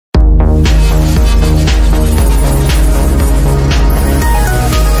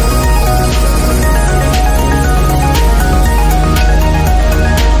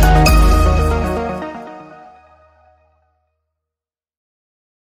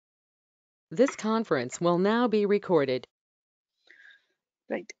This conference will now be recorded.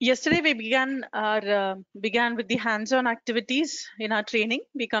 Right. Yesterday we began with the hands-on activities in our training.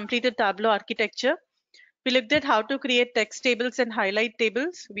 We completed Tableau architecture. We looked at how to create text tables and highlight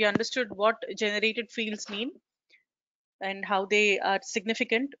tables. We understood what generated fields mean and how they are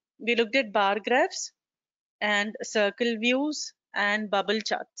significant. We looked at bar graphs and circle views and bubble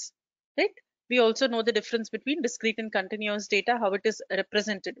charts. Right. We also know the difference between discrete and continuous data, how it is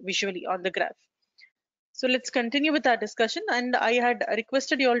represented visually on the graph. So let's continue with our discussion. And I had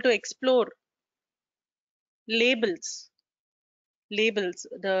requested you all to explore labels,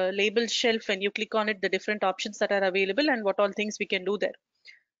 the label shelf. When you click on it, the different options that are available and what all things we can do there.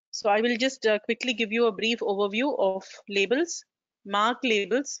 So I will just quickly give you a brief overview of labels, mark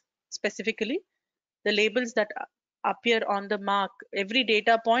labels specifically, the labels that appear on the mark. Every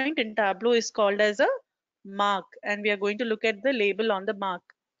data point in Tableau is called as a mark, and we are going to look at the label on the mark.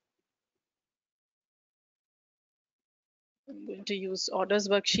 I'm going to use orders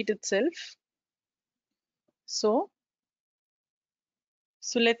worksheet itself. So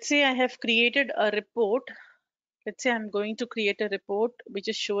let's say I have created a report. Let's say I'm going to create a report which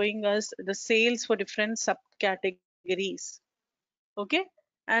is showing us the sales for different subcategories. Okay.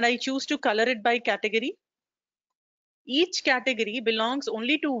 And I choose to color it by category. Each category belongs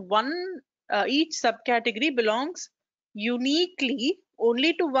only to each subcategory belongs uniquely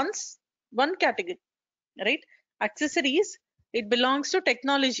only to one category, right? Accessories, it belongs to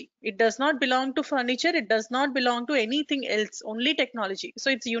technology. It does not belong to furniture. It does not belong to anything else, only technology.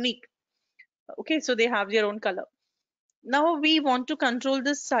 So it's unique. Okay, so they have their own color. Now we want to control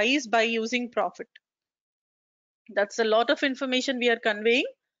the size by using profit. That's a lot of information we are conveying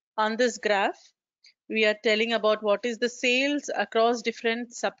on this graph. We are telling about what is the sales across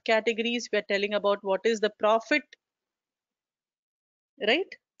different subcategories. We are telling about what is the profit, right?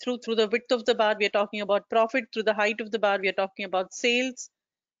 Through the width of the bar, we are talking about profit. Through the height of the bar, we are talking about sales.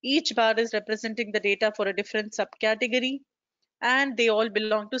 Each bar is representing the data for a different subcategory, and they all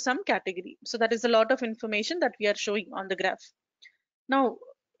belong to some category. So that is a lot of information that we are showing on the graph. Now,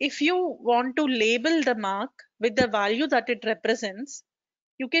 if you want to label the mark with the value that it represents,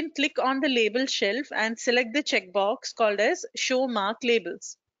 you can click on the label shelf and select the checkbox called as show mark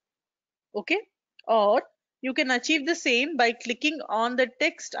labels. Okay. Or you can achieve the same by clicking on the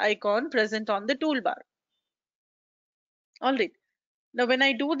text icon present on the toolbar. All right. Now, when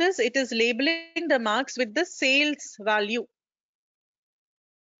I do this, it is labeling the marks with the sales value.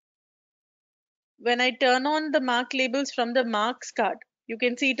 When I turn on the mark labels from the marks card, you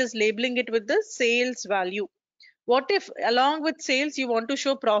can see it is labeling it with the sales value. What if along with sales, you want to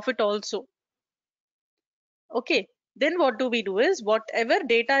show profit also? Okay, then what do we do is whatever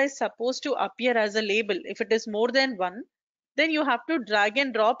data is supposed to appear as a label, if it is more than one, then you have to drag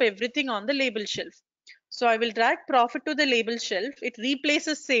and drop everything on the label shelf. So I will drag profit to the label shelf. It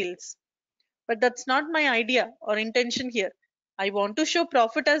replaces sales, but that's not my idea or intention here. I want to show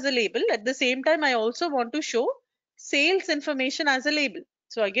profit as a label. At the same time, I also want to show sales information as a label.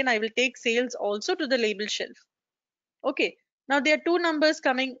 So again, I will take sales also to the label shelf. Okay. Now there are two numbers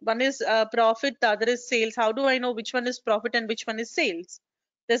coming. One is profit, the other is sales. How do I know which one is profit and which one is sales?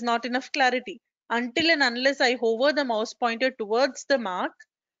 There's not enough clarity. Until and unless I hover the mouse pointer towards the mark,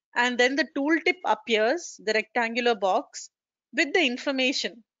 and then the tooltip appears, the rectangular box with the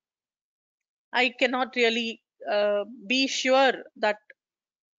information, I cannot really be sure that,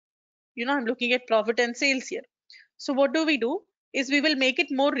 I'm looking at profit and sales here. So what do? Is we will make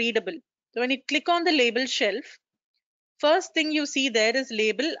it more readable. So when you click on the label shelf, first thing you see there is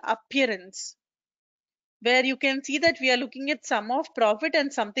label appearance, where you can see that we are looking at sum of profit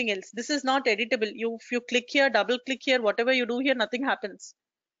and something else. This is not editable. If you click here, double click here, whatever you do here, nothing happens.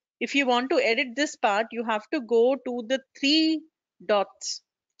 If you want to edit this part, you have to go to the three dots,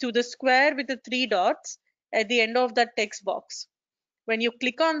 to the square with the three dots at the end of that text box. When you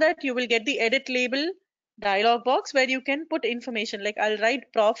click on that, you will get the edit label dialog box where you can put information. Like I'll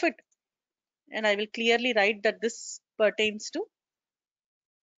write profit, and I will clearly write that this pertains to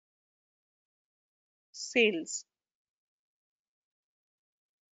sales.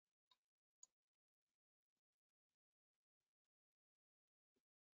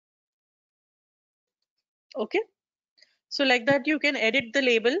 Okay. So like that, you can edit the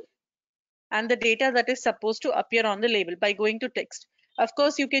label and the data that is supposed to appear on the label by going to text. Of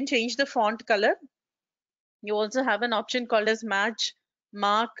course, you can change the font color. You also have an option called as match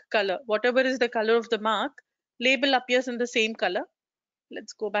mark color. Whatever is the color of the mark, label appears in the same color.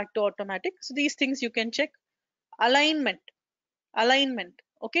 Let's go back to automatic. So these things you can check. Alignment.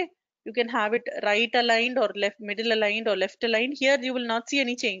 Okay. You can have it right aligned or left, middle aligned or left aligned. Here you will not see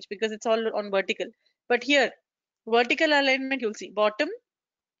any change because it's all on vertical. But here, vertical alignment, you'll see bottom,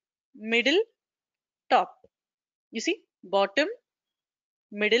 middle, top. You see, bottom,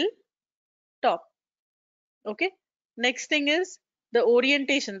 middle, top. Okay. Next thing is the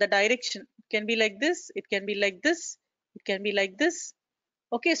orientation, the direction. It can be like this, it can be like this, it can be like this.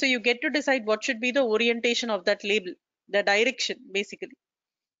 Okay, so you get to decide what should be the orientation of that label, the direction basically.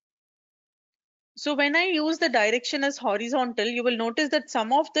 So when I use the direction as horizontal, you will notice that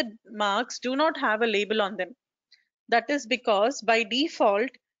some of the marks do not have a label on them. That is because by default,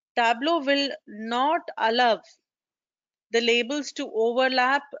 Tableau will not allow the labels to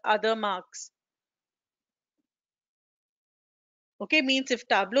overlap other marks. Okay, means if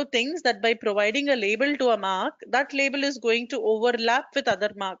Tableau thinks that by providing a label to a mark, that label is going to overlap with other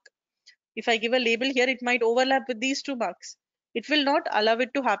mark. If I give a label here, it might overlap with these two marks. It will not allow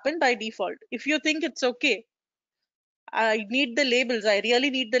it to happen by default. If you think it's okay, I need the labels, I really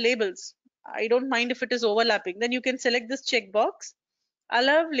need the labels, I don't mind if it is overlapping, then you can select this checkbox,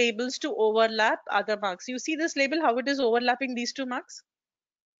 allow labels to overlap other marks. You see this label, how it is overlapping these two marks?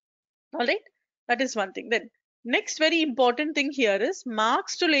 All right, that is one thing. Then next very important thing here is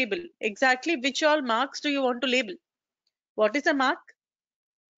marks to label. Exactly which all marks do you want to label? What is a mark?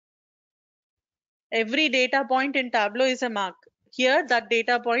 Every data point in Tableau is a mark. Here that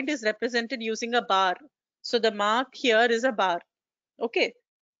data point is represented using a bar. So the mark here is a bar. Okay.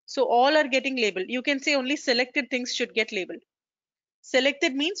 So all are getting labeled. You can say only selected things should get labeled.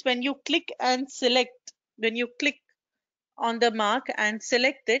 Selected means when you click and select, when you click on the mark and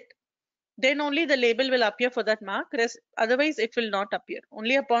select it, then only the label will appear for that mark. Otherwise, it will not appear.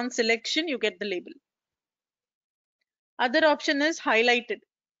 Only upon selection, you get the label. Other option is highlighted.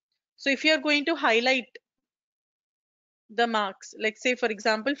 So if you are going to highlight the marks, like say for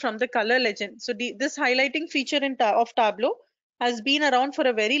example from the color legend, so this highlighting feature of Tableau has been around for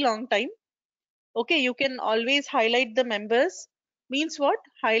a very long time. Okay, you can always highlight the members. Means what?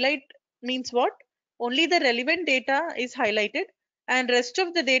 Highlight means what? Only the relevant data is highlighted and rest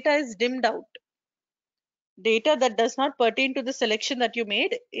of the data is dimmed out. Data that does not pertain to the selection that you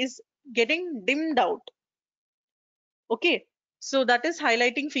made is getting dimmed out. Okay, so that is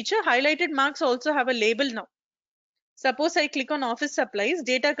highlighting feature. Highlighted marks also have a label now. Suppose I click on office supplies,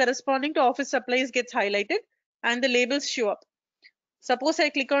 data corresponding to office supplies gets highlighted and the labels show up. Suppose I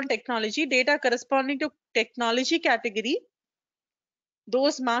click on technology, data corresponding to technology category,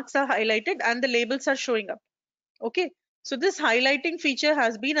 those marks are highlighted and the labels are showing up. Okay, so this highlighting feature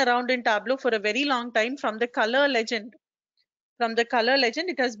has been around in Tableau for a very long time from the color legend. From the color legend,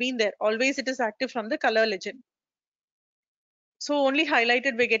 it has been there. Always it is active from the color legend. So only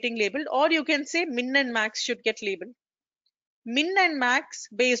highlighted we're getting labeled, or you can say min and max should get labeled. Min and max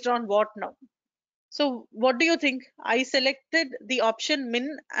based on what now? So what do you think? I selected the option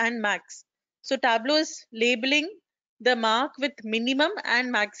min and max. So Tableau is labeling the mark with minimum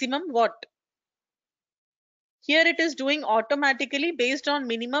and maximum what? Here it is doing automatically based on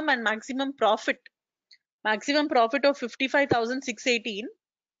minimum and maximum profit. Maximum profit of 55,618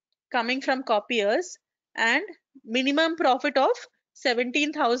 coming from copiers and minimum profit of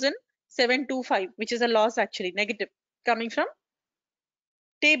 17,725, which is a loss actually, negative, coming from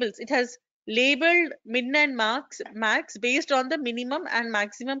tables. It has labeled min and max based on the minimum and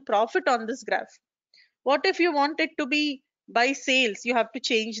maximum profit on this graph. What if you want it to be by sales? You have to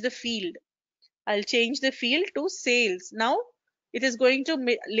change the field. I'll change the field to sales. Now it is going to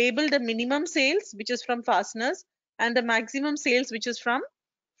label the minimum sales, which is from fasteners, and the maximum sales, which is from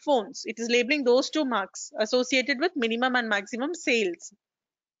phones. It is labeling those two marks associated with minimum and maximum sales.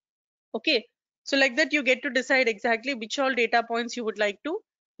 Okay, so like that you get to decide exactly which all data points you would like to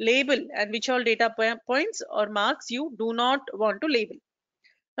label and which all data points or marks you do not want to label.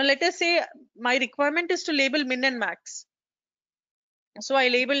 Now let us say my requirement is to label min and max. So I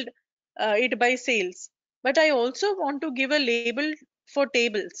labeled it by sales, but I also want to give a label for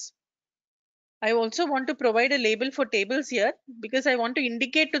tables. I also want to provide a label for tables here because I want to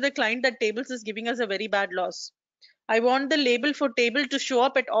indicate to the client that tables is giving us a very bad loss. I want the label for table to show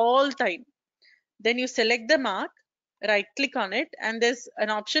up at all time. Then you select the mark, right click on it, and there's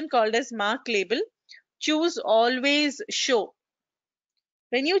an option called as mark label. Choose always show.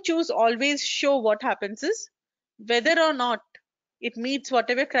 When you choose always show, what happens is whether or not it meets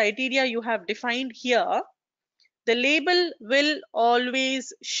whatever criteria you have defined here, the label will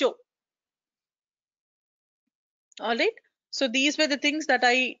always show. All right. So these were the things that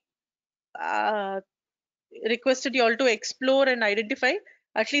I requested you all to explore and identify.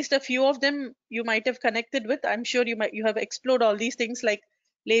 At least a few of them you might have connected with. I'm sure you have explored all these things like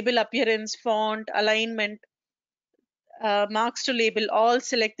label appearance, font, alignment, marks to label, all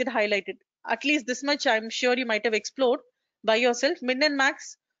selected, highlighted. At least this much I'm sure you might have explored by yourself. Min and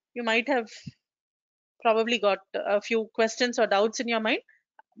max, you might have probably got a few questions or doubts in your mind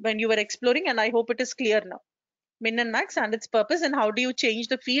when you were exploring, and I hope it is clear now. Min and max and its purpose, and how do you change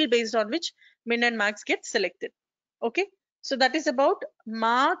the field based on which min and max get selected. Okay, so that is about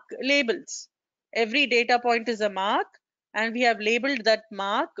mark labels. Every data point is a mark, and we have labeled that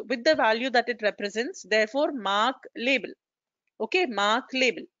mark with the value that it represents, therefore mark label. Okay, mark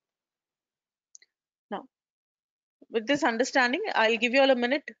label. Now, with this understanding, I'll give you all a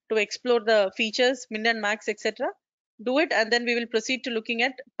minute to explore the features, min and max, etc. Do it, and then we will proceed to looking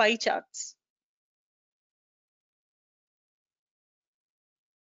at pie charts.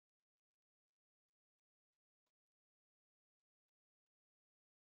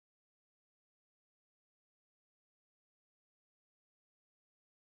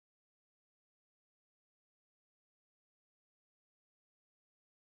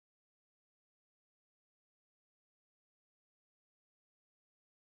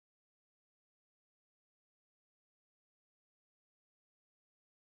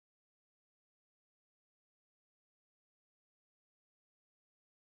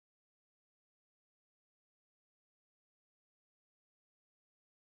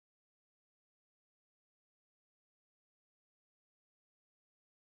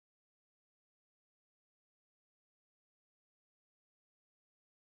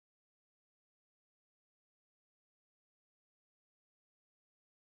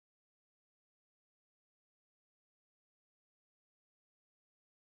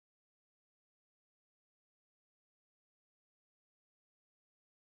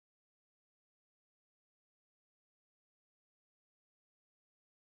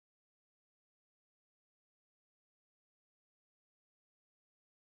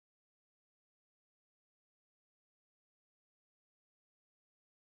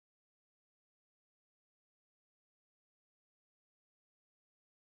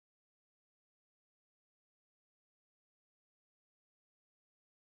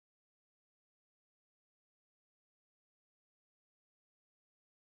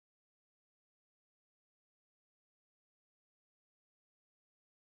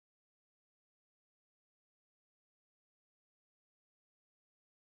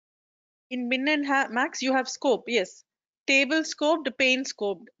 In min and max, you have scope. Yes. Table scoped, pane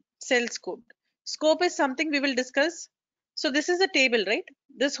scoped, cell scoped. Scope is something we will discuss. So this is a table, right?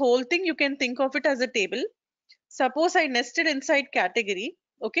 This whole thing, you can think of it as a table. Suppose I nested inside category.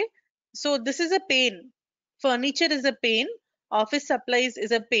 Okay. So this is a pane. Furniture is a pane. Office supplies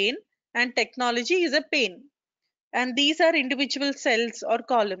is a pane. And technology is a pane. And these are individual cells or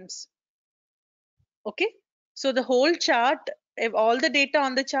columns. Okay, so the whole chart, all the data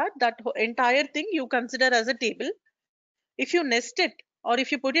on the chart, that entire thing you consider as a table. If you nest it, or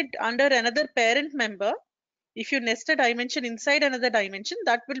if you put it under another parent member, if you nest a dimension inside another dimension,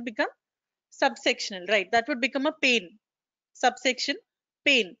 that will become subsectional, right? That would become a pane, subsection,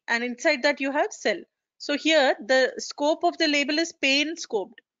 pane, and inside that you have cell. So here the scope of the label is pane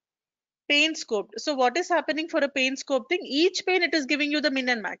scoped. Pane scoped. So what is happening for a pane scope thing? Each pane it is giving you the min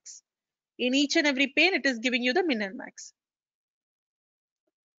and max. In each and every pane it is giving you the min and max.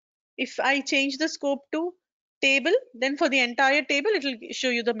 If I change the scope to table, then for the entire table, it will show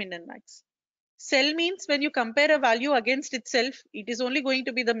you the min and max. Cell means when you compare a value against itself, it is only going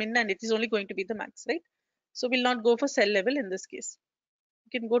to be the min and it is only going to be the max, right? So we'll not go for cell level in this case.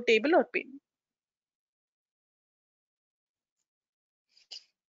 You can go table or pane.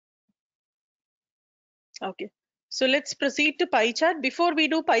 Okay. So let's proceed to pie chart. Before we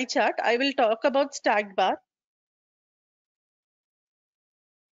do pie chart, I will talk about stacked bar.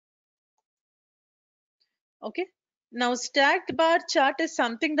 Okay. Now stacked bar chart is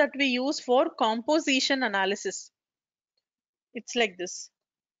something that we use for composition analysis. It's like this.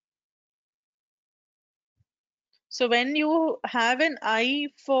 So when you have an eye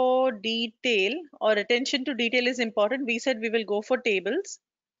for detail or attention to detail is important, we said we will go for tables.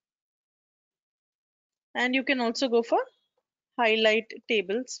 And you can also go for highlight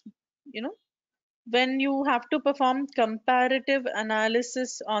tables. You know, when you have to perform comparative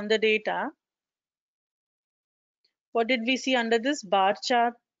analysis on the data, what did we see under this? Bar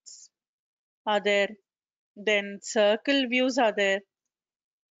charts are there, then circle views are there,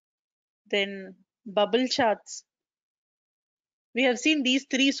 then bubble charts. We have seen these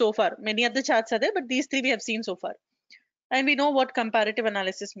three so far. Many other charts are there, but these three we have seen so far. And we know what comparative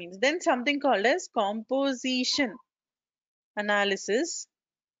analysis means. Then something called as composition analysis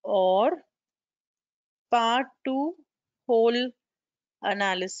or part 2 whole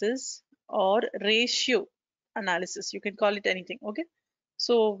analysis or ratio analysis. You can call it anything. Okay.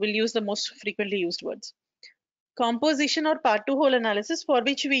 So we'll use the most frequently used words. Composition or part to whole analysis, for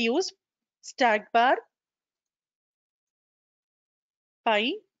which we use stack bar,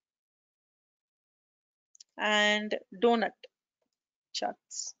 pie, and donut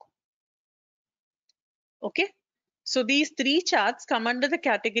charts. Okay. So these three charts come under the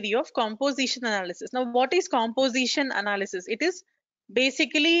category of composition analysis. Now, what is composition analysis? It is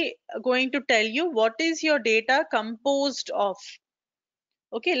basically going to tell you what is your data composed of.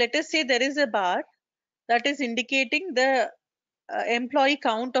 Okay, let us say there is a bar that is indicating the employee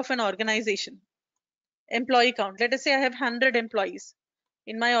count of an organization. Employee count. Let us say I have 100 employees.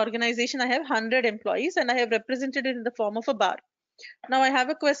 In my organization, I have 100 employees and I have represented it in the form of a bar. Now I have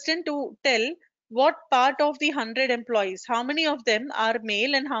a question to tell what part of the 100 employees, how many of them are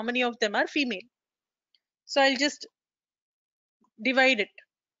male and how many of them are female. So I'll just divide it.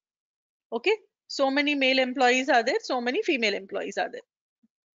 Okay. So many male employees are there, so many female employees are there.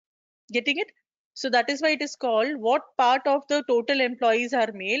 Getting it? So that is why it is called what part of the total employees are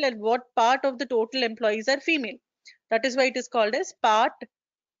male and what part of the total employees are female. That is why it is called as part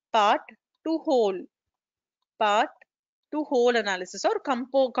to whole. Part to whole analysis or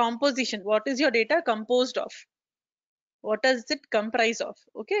composition. What is your data composed of? What does it comprise of?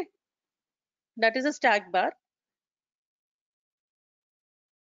 Okay. That is a stack bar.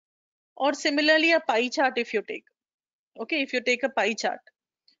 Or similarly, a pie chart if you take. Okay, if you take a pie chart.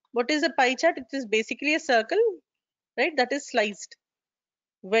 What is a pie chart? It is basically a circle, right? That is sliced.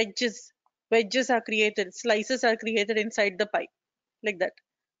 Wedges. Wedges are created. Slices are created inside the pie. Like that.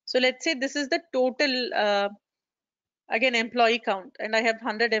 So let's say this is the total, again, employee count. And I have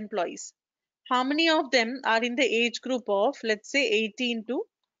 100 employees. How many of them are in the age group of, let's say, 18 to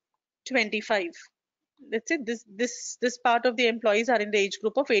 25? Let's say this part of the employees are in the age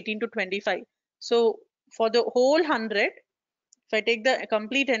group of 18 to 25. So for the whole 100, if I take the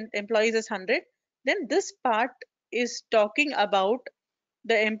complete employees as 100, then this part is talking about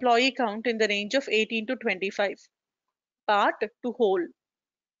the employee count in the range of 18 to 25. Part to whole.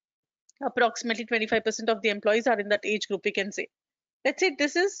 Approximately 25% of the employees are in that age group, we can say. Let's say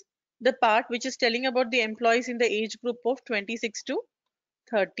this is the part which is telling about the employees in the age group of 26 to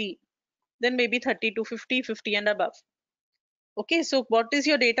 30. Then maybe 30 to 50, 50 and above. Okay, so what is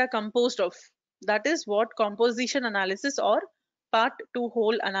your data composed of? That is what composition analysis or part to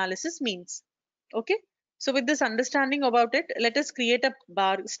whole analysis means. Okay, so with this understanding about it, let us create a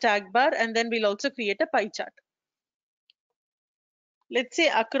bar, stack bar, and then we'll also create a pie chart. Let's say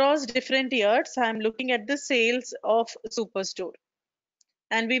across different years, I'm looking at the sales of Superstore.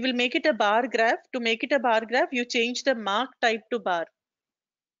 And we will make it a bar graph. To make it a bar graph, you change the mark type to bar.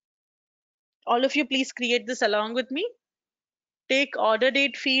 All of you please create this along with me. Take order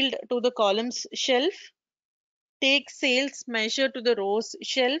date field to the columns shelf. Take sales measure to the rows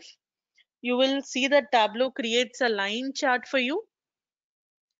shelf. You will see that Tableau creates a line chart for you.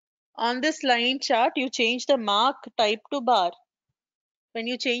 On this line chart, you change the mark type to bar. When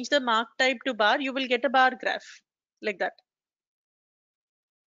you change the mark type to bar, you will get a bar graph like that.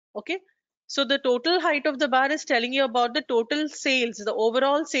 Okay. So the total height of the bar is telling you about the total sales, the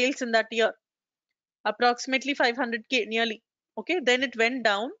overall sales in that year. Approximately 500K nearly. Okay. Then it went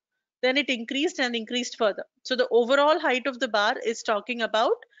down. Then it increased and increased further. So the overall height of the bar is talking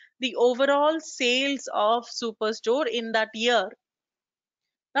about the overall sales of Superstore in that year.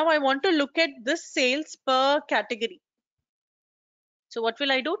 Now I want to look at this sales per category. So what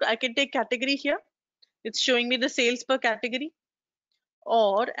will I do? I can take category here. It's showing me the sales per category.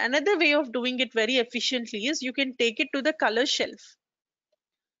 Or another way of doing it very efficiently is you can take it to the color shelf.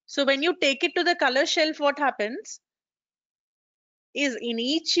 So when you take it to the color shelf, what happens is in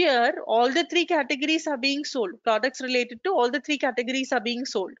each year, all the three categories are being sold. Products related to all the three categories are being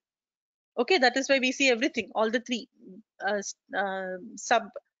sold. Okay, that is why we see everything, all the three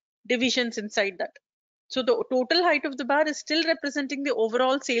subdivisions inside that. So the total height of the bar is still representing the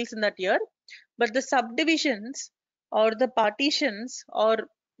overall sales in that year, but the subdivisions or the partitions or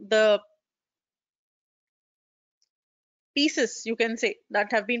the pieces, you can say,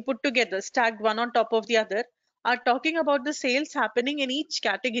 that have been put together, stacked one on top of the other, are talking about the sales happening in each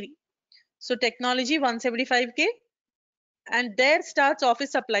category. So technology 175K, and there starts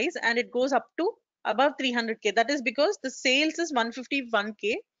office supplies and it goes up to above 300K. That is because the sales is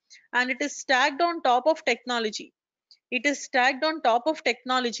 151K and it is stacked on top of technology. It is stacked on top of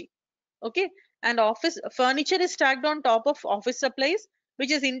technology. Okay. And office furniture is stacked on top of office supplies,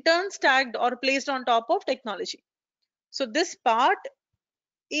 which is in turn stacked or placed on top of technology. So this part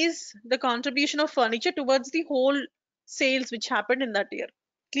is the contribution of furniture towards the whole sales which happened in that year.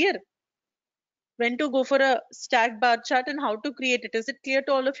 Clear? When to go for a stacked bar chart and how to create it. Is it clear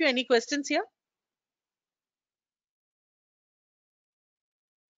to all of you? Any questions here?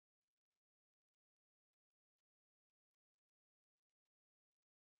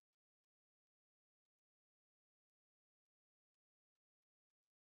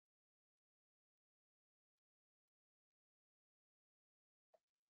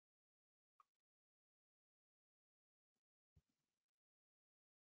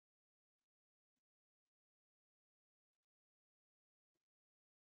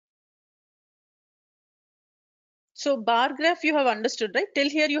 So bar graph you have understood, right? Till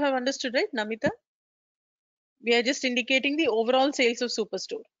here you have understood, right, Namita? We are just indicating the overall sales of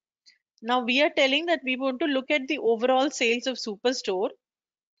Superstore. Now we are telling that we want to look at the overall sales of Superstore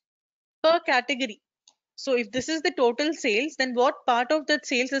per category. So if this is the total sales, then what part of that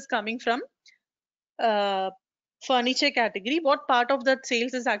sales is coming from uh, furniture category? What part of that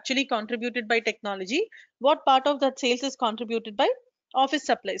sales is actually contributed by technology? What part of that sales is contributed by office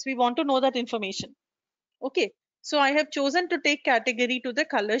supplies? We want to know that information. Okay. So I have chosen to take category to the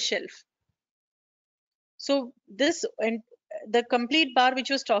color shelf. So this and the complete bar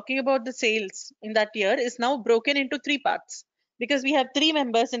which was talking about the sales in that year is now broken into three parts, because we have three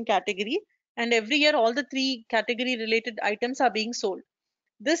members in category, and every year all the three category related items are being sold.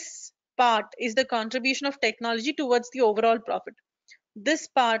 This part is the contribution of technology towards the overall profit. This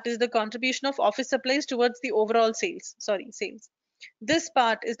part is the contribution of office supplies towards the overall sales. Sorry, sales. This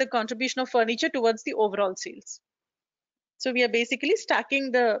part is the contribution of furniture towards the overall sales. So we are basically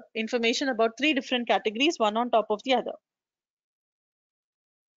stacking the information about three different categories, one on top of the other.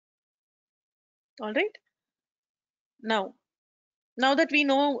 All right. Now, now that we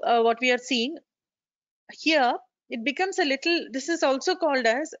know what we are seeing here, it becomes a little, this is also called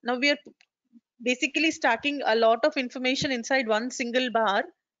as, now we are basically stacking a lot of information inside one single bar,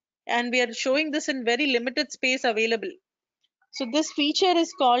 and we are showing this in very limited space available. So this feature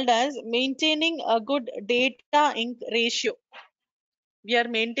is called as maintaining a good data ink ratio. We are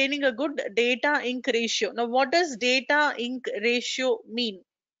maintaining a good data ink ratio. Now, what does data ink ratio mean?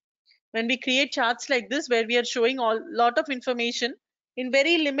 When we create charts like this, where we are showing a lot of information in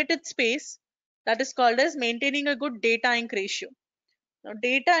very limited space, that is called as maintaining a good data ink ratio. Now,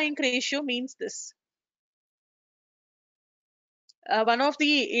 data ink ratio means this. One of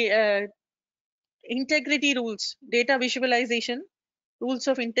the integrity rules, data visualization rules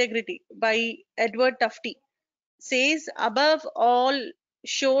of integrity by Edward Tufte, says above all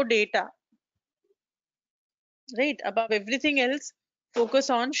show data, right? Above everything else, focus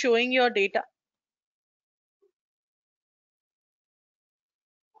on showing your data.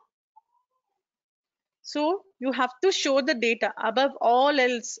 So you have to show the data above all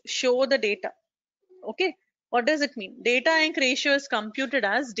else, show the data. Okay, what does it mean? Data ink ratio is computed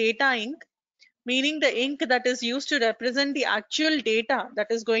as data ink, meaning the ink that is used to represent the actual data that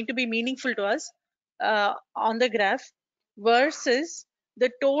is going to be meaningful to us on the graph, versus the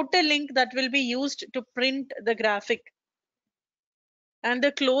total ink that will be used to print the graphic. And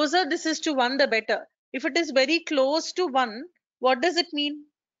the closer this is to 1, the better. If it is very close to 1, what does it mean?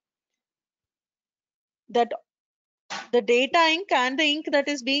 That the data ink and the ink that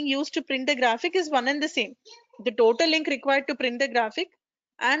is being used to print the graphic is one and the same. The total ink required to print the graphic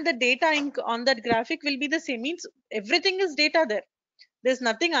and the data ink on that graphic will be the same. Means everything is data there. There's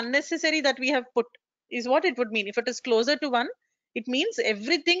nothing unnecessary that we have put, is what it would mean. If it is closer to 1, it means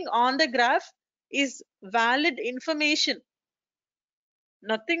everything on the graph is valid information.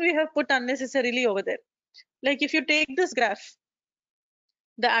 Nothing we have put unnecessarily over there. Like if you take this graph,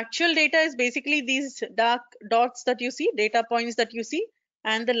 the actual data is basically these dark dots that you see, data points that you see,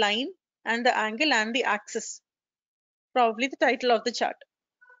 and the line and the angle and the axis, probably the title of the chart.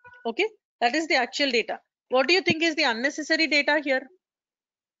 Okay, that is the actual data. What do you think is the unnecessary data here?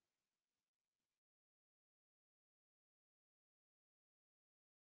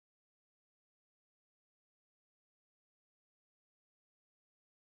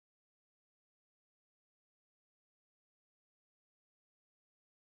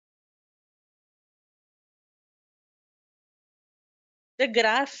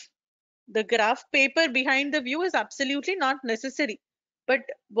 The graph paper behind the view is absolutely not necessary. But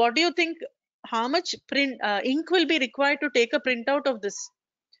what do you think? How much print ink will be required to take a printout of this?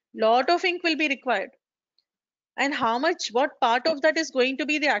 Lot of ink will be required. And how much, what part of that is going to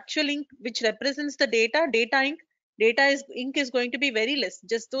be the actual ink which represents the data ink? Ink is going to be very less,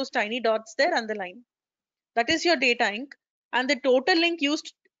 just those tiny dots there and the line. That is your data ink. And the total ink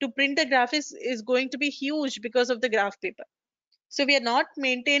used to print the graph is going to be huge because of the graph paper. So we are not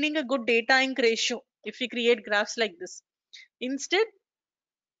maintaining a good data ink ratio. if we create graphs like this. Instead,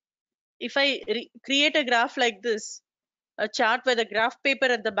 if I create a graph like this, a chart where the graph paper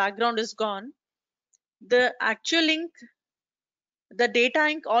at the background is gone, the actual ink, the data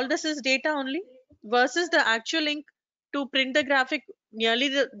ink, all this is data only, versus the actual ink to print the graphic,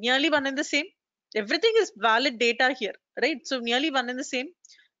 nearly one and the same. Everything is valid data here, right? So nearly one and the same.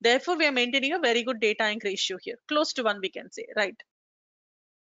 Therefore, we are maintaining a very good data ink ratio here, close to one, we can say, right?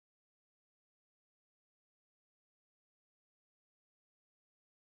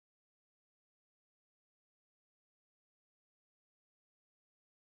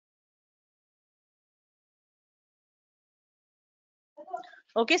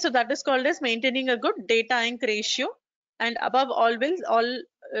 Okay, so that is called as maintaining a good data ink ratio. And above always,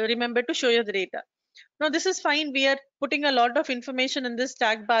 remember to show your the data. Now this is fine. We are putting a lot of information in this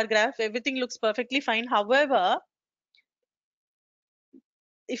stack bar graph. Everything looks perfectly fine. However,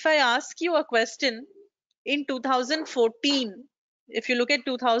 if I ask you a question in 2014, if you look at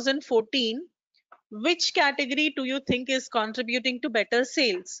 2014, which category do you think is contributing to better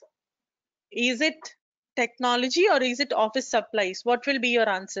sales? Is it technology or is it office supplies? What will be your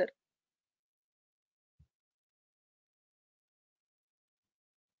answer?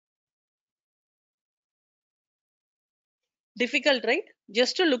 Difficult, right?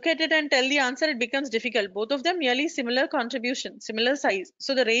 Just to look at it and tell the answer, it becomes difficult. Both of them nearly similar contribution, similar size.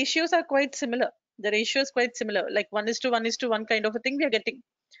 So the ratios are quite similar. The ratio is quite similar, like 1:1:1 kind of a thing we are getting.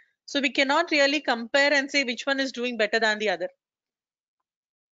 So we cannot really compare and say which one is doing better than the other.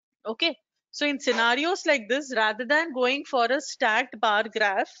 Okay. So in scenarios like this, rather than going for a stacked bar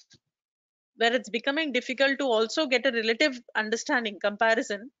graph, where it's becoming difficult to also get a relative understanding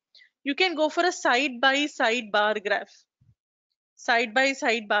comparison, you can go for a side by side bar graph. Side by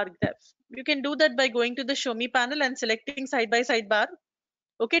side bar graph. You can do that by going to the show me panel and selecting side by side bar.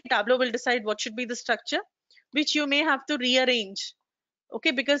 Okay, Tableau will decide what should be the structure, which you may have to rearrange.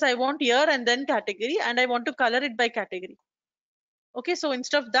 Okay, because I want year and then category, and I want to color it by category. Okay, so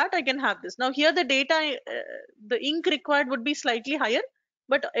instead of that, I can have this. Now here the data, the ink required would be slightly higher,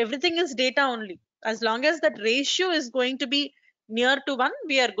 but everything is data only. As long as that ratio is going to be near to one,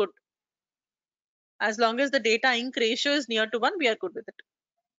 we are good. As long as the data ink ratio is near to one, we are good with it.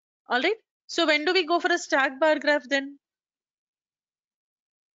 All right. So when do we go for a stack bar graph then?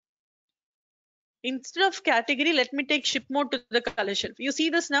 Instead of category, let me take ship mode to the color shelf. You see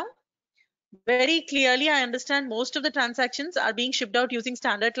this now? Very clearly, I understand most of the transactions are being shipped out using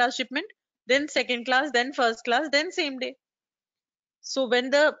standard class shipment, then second class, then first class, then same day. So when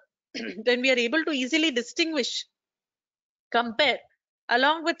the when we are able to easily distinguish, compare,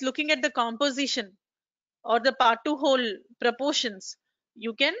 along with looking at the composition or the part to whole proportions,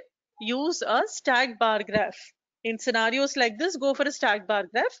 you can use a stack bar graph. In scenarios like this, go for a stack bar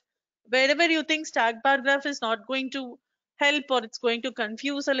graph. Wherever you think stack bar graph is not going to help or it's going to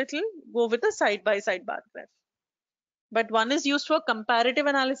confuse a little, go with a side by side bar graph. But one is used for comparative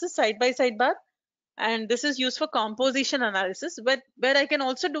analysis, side by side bar, and this is used for composition analysis, where I can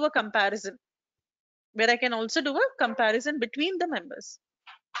also do a comparison, between the members.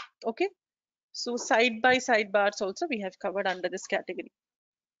 Okay, so side by side bars also we have covered under this category.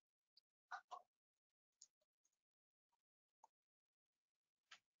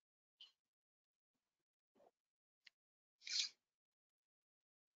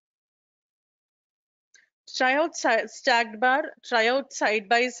 Try out stacked bar, try out side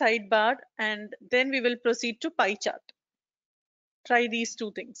by side bar, and then we will proceed to pie chart. Try these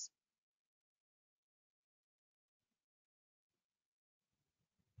two things.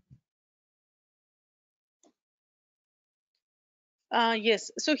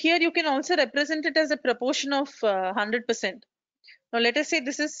 Yes, so here you can also represent it as a proportion of 100%. Now let us say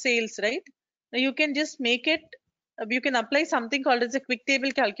this is sales, right? Now you can just make it, you can apply something called as a quick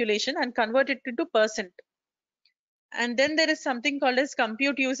table calculation and convert it into percent. And then there is something called as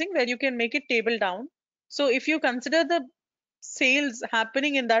compute using, where you can make it table down. So if you consider the sales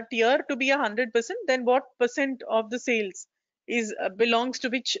happening in that year to be 100%, then what percent of the sales is belongs to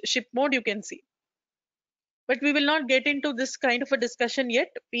which ship mode, you can see. But we will not get into this kind of a discussion yet.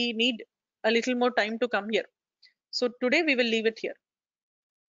 We need a little more time to come here. So today we will leave it here.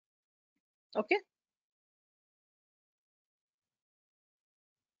 Okay.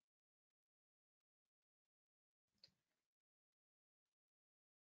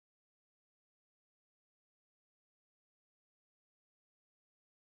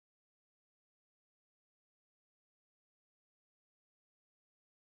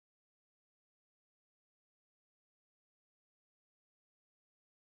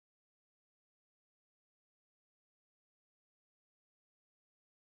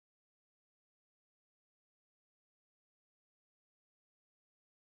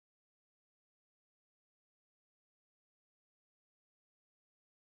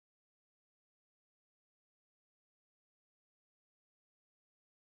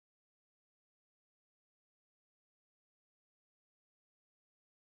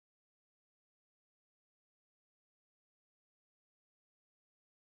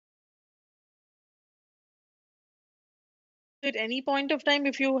 At any point of time,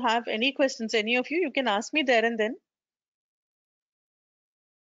 if you have any questions, any of you can ask me there and then.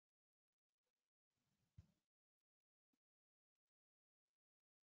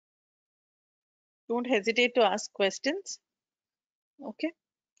 Don't hesitate to ask questions. Okay.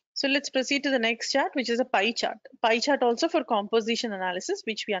 So let's proceed to the next chart, which is a pie chart. Pie chart also for composition analysis,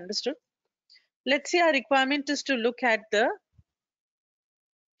 which we understood. Let's say our requirement is to look at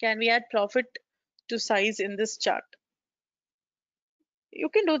can we add profit to size in this chart? You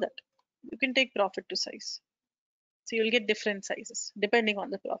can do that. You can take profit to size. So you'll get different sizes depending on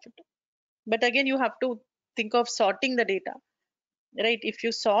the profit. But again, you have to think of sorting the data, right? If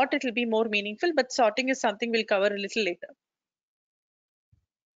you sort, it will be more meaningful, but sorting is something we'll cover a little later.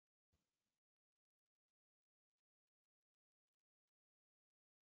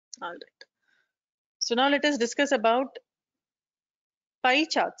 All right. So now let us discuss about pie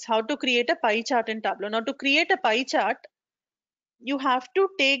charts, how to create a pie chart in Tableau. Now to create a pie chart, you have to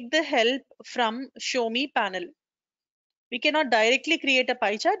take the help from Show Me panel. We cannot directly create a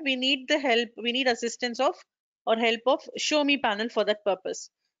pie chart. We need the help, we need assistance of or help of Show Me panel for that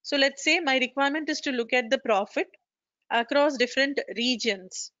purpose. So let's say my requirement is to look at the profit across different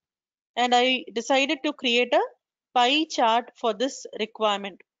regions. And I decided to create a pie chart for this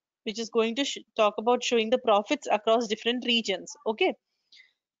requirement, which is going to talk about showing the profits across different regions. Okay.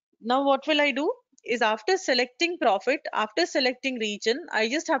 Now what will I do is after selecting profit, after selecting region, I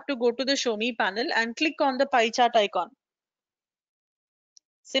just have to go to the Show Me panel and click on the pie chart icon.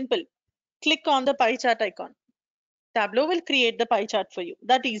 Simple. Click on the pie chart icon. Tableau will create the pie chart for you.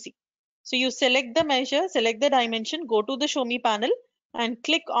 That easy. So you select the measure, select the dimension, go to the Show Me panel and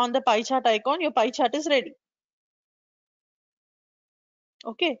click on the pie chart icon. Your pie chart is ready.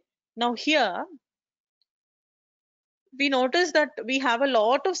 Okay. Now here we notice that we have a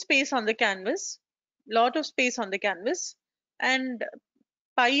lot of space on the canvas, and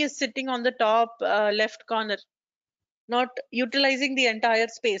pi is sitting on the top left corner, not utilizing the entire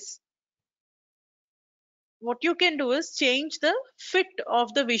space. What you can do is change the fit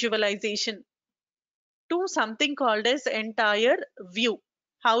of the visualization to something called as entire view.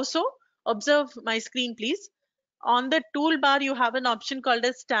 How so? Observe my screen, please. On the toolbar, you have an option called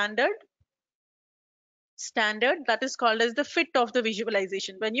as standard. That is called as the fit of the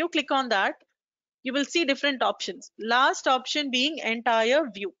visualization. When you click on that, you will see different options. Last option being entire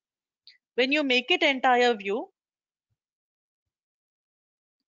view. When you make it entire view,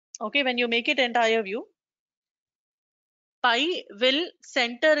 okay, when you make it entire view, pi will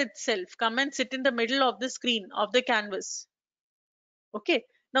center itself, come and sit in the middle of the screen of the canvas. Okay.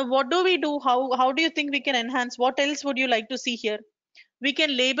 Now what do we do? How do you think we can enhance? What else would you like to see here? We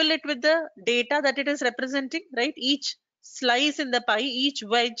can label it with the data that it is representing, right? Each slice in the pie, each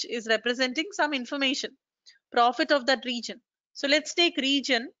wedge is representing some information, profit of that region. So let's take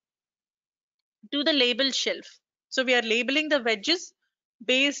region to the label shelf. So we are labeling the wedges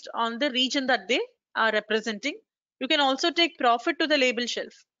based on the region that they are representing. You can also take profit to the label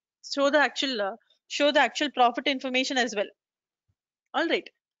shelf. Show the actual profit information as well. All right.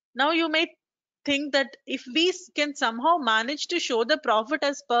 Now you may think that if we can somehow manage to show the profit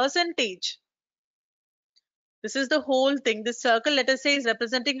as percentage, this is the whole thing. This circle, let us say, is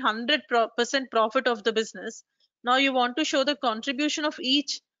representing 100% profit of the business. Now you want to show the contribution of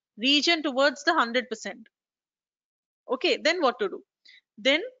each region towards the 100%. Okay, then what to do?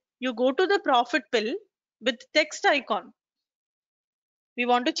 Then you go to the profit pill with text icon. We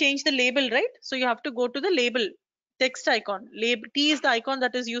want to change the label, right? So you have to go to the label text icon. T is the icon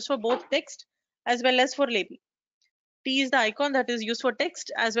that is used for both text as well as for label. T is the icon that is used for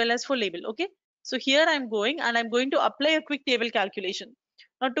text as well as for label. Okay. So here I'm going and I'm going to apply a quick table calculation.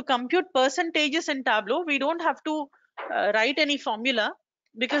 Now to compute percentages in Tableau, we don't have to write any formula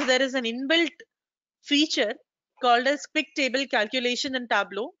because there is an inbuilt feature called as quick table calculation in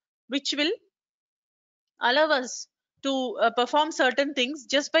Tableau, which will allow us to perform certain things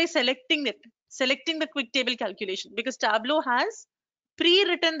just by selecting the quick table calculation, because Tableau has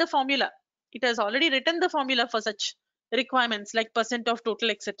pre-written the formula. It has already written the formula for such requirements like percent of total,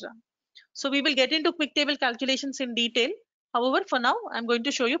 etc. So we will get into quick table calculations in detail. However, for now, I'm going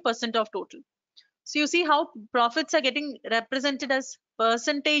to show you percent of total. So you see how profits are getting represented as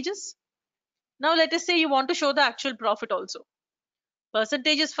percentages. Now let us say you want to show the actual profit also.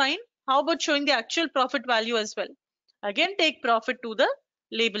 Percentage is fine. How about showing the actual profit value as well? Again, take profit to the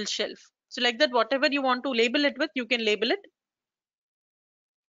label shelf. So like that, whatever you want to label it with, you can label it.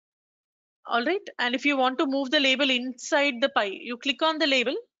 All right. And if you want to move the label inside the pie, you click on the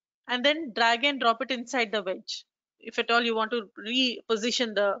label and then drag and drop it inside the wedge. If at all you want to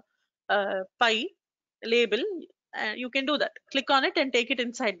reposition the pie label, You can do that. Click on it and take it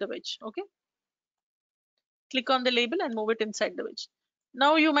inside the wedge. Okay. Click on the label and move it inside the wedge.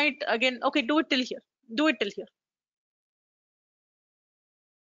 Now you might again, okay, do it till here. Do it till here.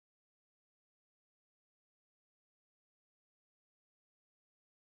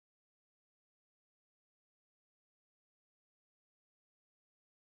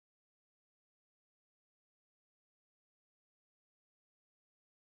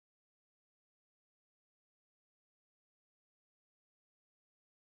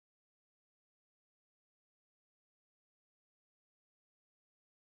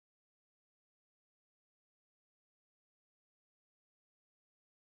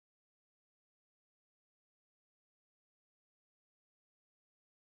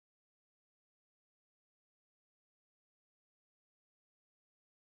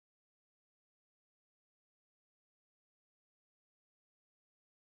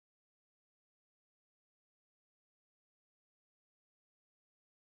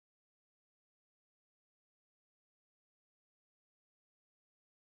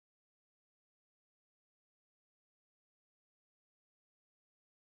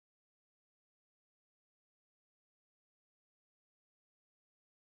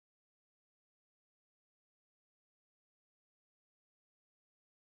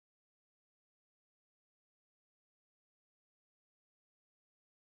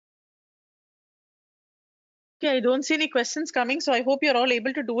 Okay, I don't see any questions coming, so I hope you're all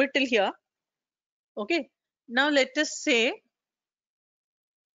able to do it till here. Okay, now let us say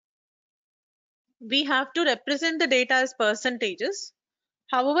we have to represent the data as percentages.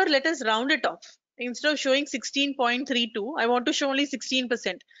 However, let us round it off. Instead of showing 16.32, I want to show only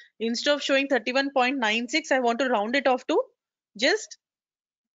 16%. Instead of showing 31.96, I want to round it off to just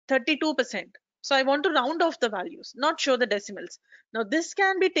 32%. So I want to round off the values, not show the decimals. Now this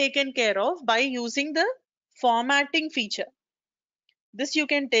can be taken care of by using the formatting feature. This you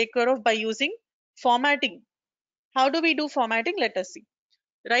can take care of by using formatting. How do we do formatting? Let us see.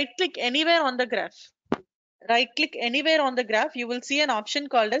 Right click anywhere on the graph. Right click anywhere on the graph. You will see an option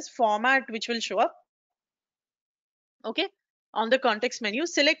called as format, which will show up. Okay. On the context menu,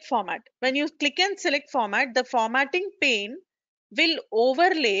 select format. When you click and select format, the formatting pane will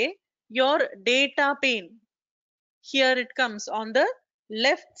overlay your data pane. Here it comes on the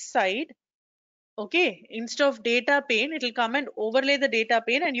left side. Okay. Instead of data pane, it will come and overlay the data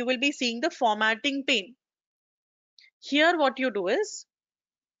pane and you will be seeing the formatting pane. Here what you do is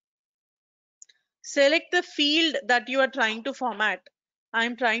select the field that you are trying to format.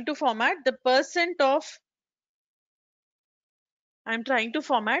 I'm trying to format the percent of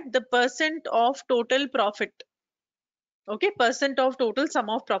total profit. Okay, percent of total sum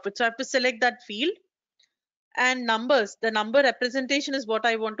of profit. So I have to select that field and numbers. The number representation is what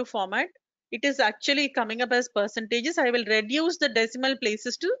I want to format. It is actually coming up as percentages. I will reduce the decimal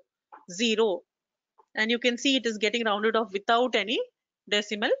places to 0. And you can see it is getting rounded off without any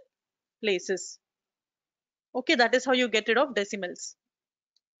decimal places. Okay, that is how you get rid of decimals.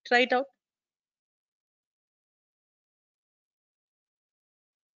 Try it out.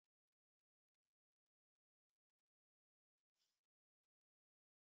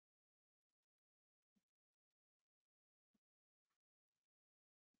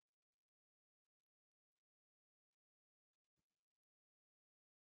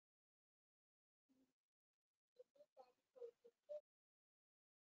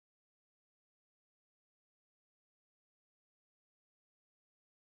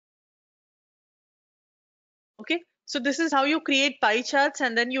 Okay, so this is how you create pie charts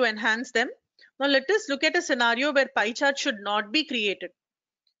and then you enhance them. Now let us look at a scenario where pie chart should not be created.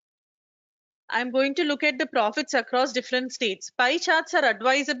 I'm going to look at the profits across different states. Pie charts are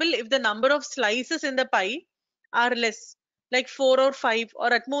advisable if the number of slices in the pie are less, like 4 or 5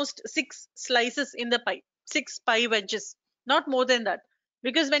 or at most 6 slices in the pie, 6 pie wedges, not more than that.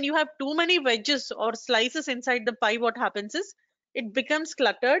 Because when you have too many wedges or slices inside the pie, what happens is it becomes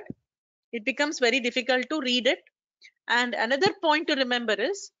cluttered. It becomes very difficult to read it. And another point to remember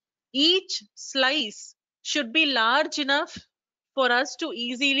is each slice should be large enough for us to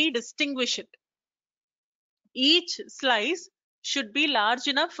easily distinguish it. Each slice should be large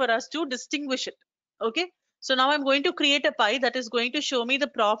enough for us to distinguish it. Okay. So now I'm going to create a pie that is going to show me the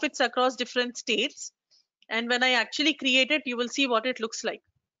profits across different states. And when I actually create it, you will see what it looks like.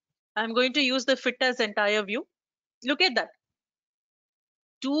 I'm going to use the fit as entire view. Look at that.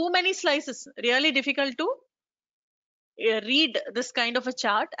 Too many slices, really difficult to read this kind of a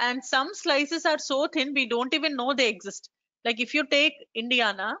chart. And some slices are so thin, we don't even know they exist. Like if you take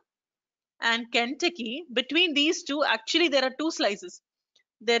Indiana and Kentucky, between these two, actually there are two slices.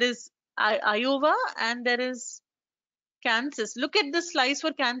 There is Iowa and there is Kansas. Look at this slice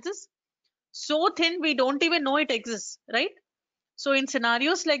for Kansas. So thin we don't even know it exists, right? So in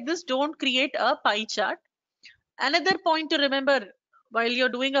scenarios like this, don't create a pie chart. Another point to remember while you're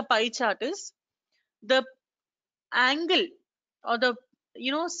doing a pie chart is the angle or the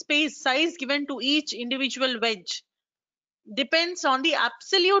space size given to each individual wedge depends on the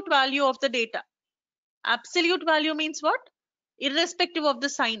absolute value of the data. Absolute value means what? Irrespective of the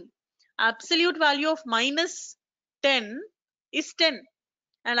sign. Absolute value of minus 10 is 10,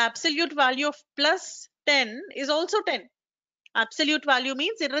 and absolute value of plus 10 is also 10. Absolute value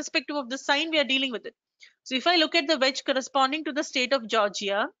means irrespective of the sign we are dealing with it. So if I look at the wedge corresponding to the state of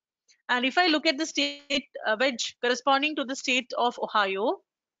Georgia, and if I look at the state wedge corresponding to the state of Ohio,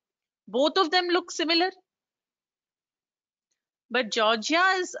 both of them look similar. But Georgia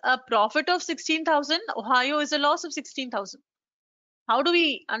is a profit of 16,000, Ohio is a loss of 16,000. How do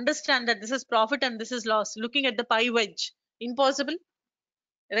we understand that this is profit and this is loss? Looking at the pie wedge. Impossible,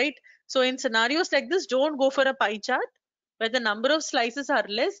 right? So in scenarios like this, don't go for a pie chart where the number of slices are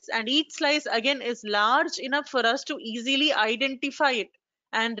less and each slice again is large enough for us to easily identify it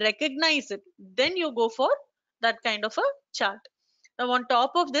and recognize it. Then you go for that kind of a chart. Now on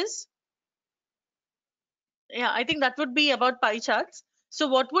top of this, yeah, I think that would be about pie charts. So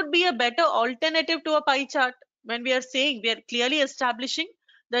what would be a better alternative to a pie chart? When we are saying, we are clearly establishing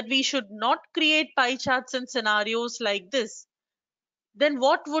that we should not create pie charts in scenarios like this. Then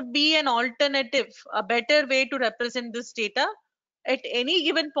what would be an alternative, a better way to represent this data at any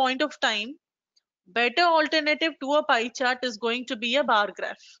given point of time? Better alternative to a pie chart is going to be a bar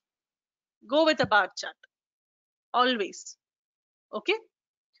graph. Go with a bar chart always. Okay,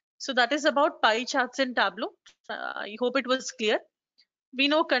 so that is about pie charts in Tableau. I hope it was clear. We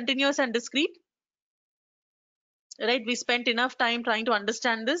know continuous and discrete, right? We spent enough time trying to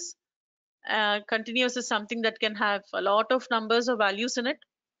understand this. Continuous is something that can have a lot of numbers or values in it.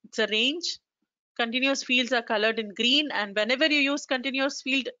 It's a range. Continuous fields are colored in green, and whenever you use continuous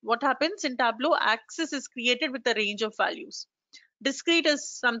field, what happens in Tableau? Axis is created with a range of values. Discrete is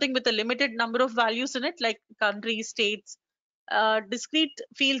something with a limited number of values in it, like countries, states. Discrete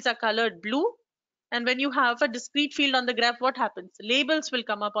fields are colored blue, and when you have a discrete field on the graph, what happens? Labels will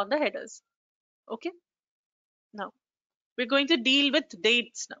come up on the headers. Okay, now we're going to deal with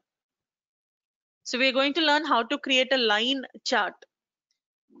dates now. So we're going to learn how to create a line chart.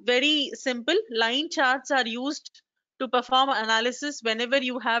 Very simple. Line charts are used to perform analysis whenever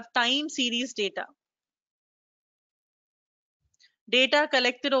you have time series data. Data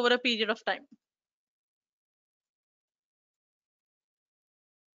collected over a period of time.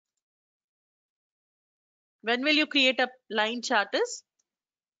 When will you create a line chart is?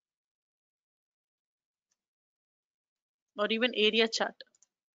 Or even area chart.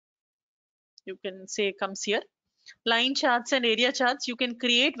 You can say comes here. Line charts and area charts you can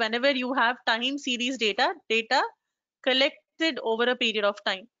create whenever you have time series data collected over a period of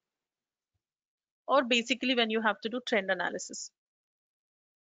time. Or basically when you have to do trend analysis.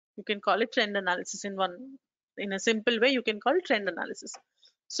 You can call it trend analysis in a simple way. You can call it trend analysis.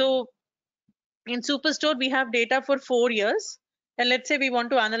 So in Superstore, we have data for 4 years. And let's say we want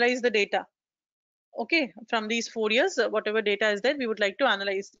to analyze the data. Okay, from these 4 years, whatever data is there, we would like to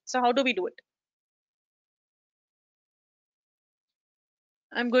analyze. So how do we do it?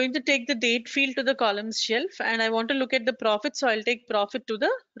 I'm going to take the date field to the columns shelf and I want to look at the profit. So I'll take profit to the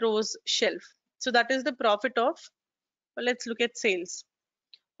rows shelf. So that is the profit of, well, let's look at sales.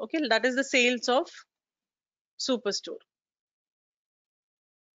 Okay, that is the sales of Superstore.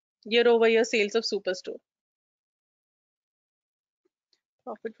 Year over year sales of Superstore.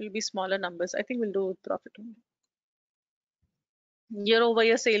 Profit will be smaller numbers. I think we'll do profit only. Year over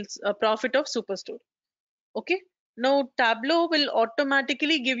year sales profit of Superstore. Okay. Now Tableau will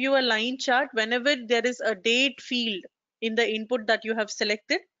automatically give you a line chart whenever there is a date field in the input that you have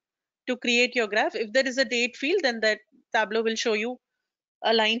selected to create your graph. If there is a date field, then that Tableau will show you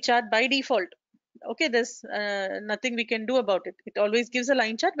a line chart by default. Okay, there's nothing we can do about it. It always gives a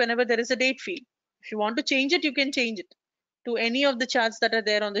line chart whenever there is a date field. If you want to change it, you can change it to any of the charts that are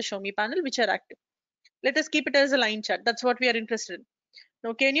there on the Show Me panel, which are active. Let us keep it as a line chart. That's what we are interested in.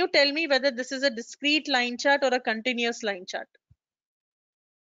 Now, can you tell me whether this is a discrete line chart or a continuous line chart?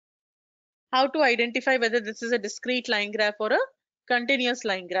 How to identify whether this is a discrete line graph or a continuous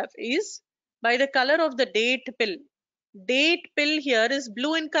line graph is by the color of the date pill. Date pill here is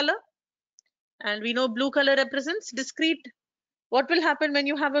blue in color, and we know blue color represents discrete. What will happen when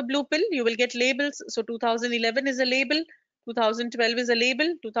you have a blue pill? You will get labels. So 2011 is a label, 2012 is a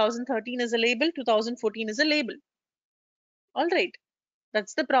label, 2013 is a label, 2014 is a label. All right,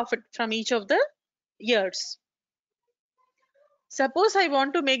 that's the profit from each of the years. Suppose I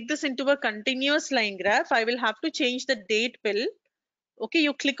want to make this into a continuous line graph, I will have to change the date pill. Okay,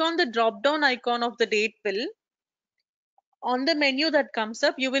 you click on the drop down icon of the date pill. On the menu that comes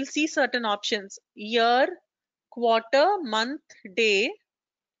up, you will see certain options: year, quarter, month, day,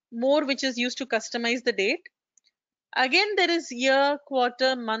 more, which is used to customize the date. Again, there is year,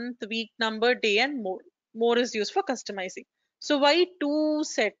 quarter, month, week, number, day, and more. More is used for customizing. So why two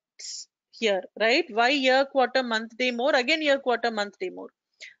sets here, right? Why year, quarter, month, day, more? Again, year, quarter, month, day, more.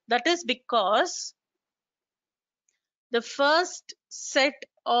 That is because the first set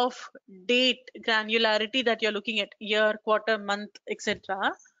of date granularity that you're looking at, year, quarter, month,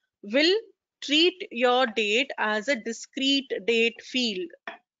 etc., will treat your date as a discrete date field.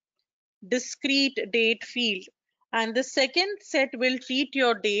 Discrete date field. And the second set will treat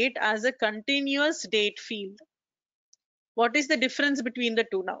your date as a continuous date field. What is the difference between the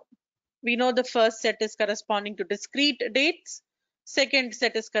two now? We know the first set is corresponding to discrete dates. Second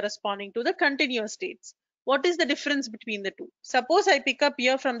set is corresponding to the continuous dates. What is the difference between the two? Suppose I pick up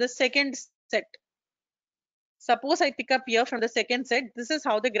here from the second set. Suppose I pick up here from the second set. This is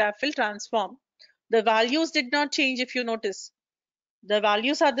how the graph will transform. The values did not change if you notice. The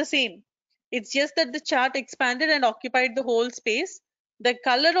values are the same. It's just that the chart expanded and occupied the whole space. The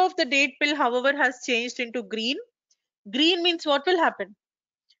color of the date pill, however, has changed into green. Green means what will happen?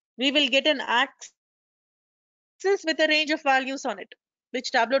 We will get an axis with a range of values on it,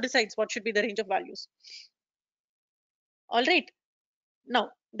 which Tableau decides what should be the range of values. All right. Now,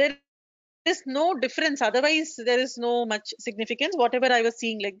 there is no difference. Otherwise, there is no much significance. Whatever I was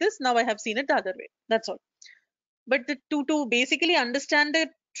seeing like this, now I have seen it the other way. That's all. But to basically understand the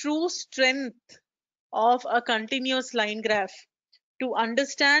true strength of a continuous line graph, to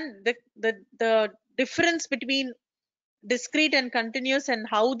understand the difference between discrete and continuous and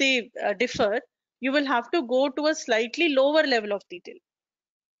how they differ, you will have to go to a slightly lower level of detail.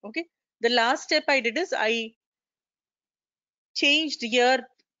 Okay, the last step I did is I changed year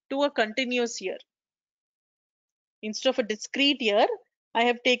to a continuous year. Instead of a discrete year, I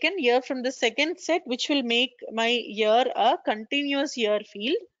have taken year from the second set, which will make my year a continuous year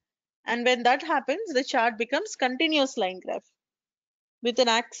field. And when that happens, the chart becomes continuous line graph with an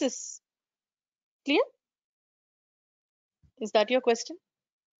axis. Clear? Is that your question?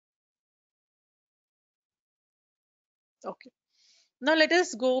 Okay. Now let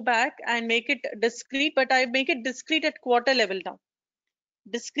us go back and make it discrete, but I make it discrete at quarter level now.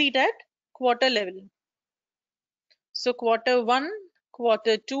 Discrete at quarter level. So quarter 1,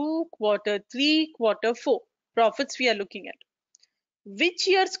 quarter 2, quarter 3, quarter 4 profits we are looking at. Which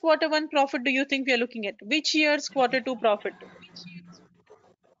year's quarter 1 profit do you think we are looking at? Which year's quarter 2 profit?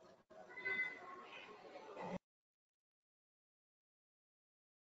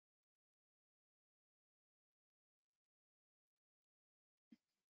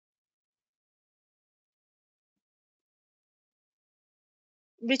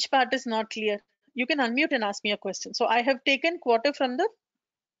 Which part is not clear? You can unmute and ask me a question. So I have taken quarter from the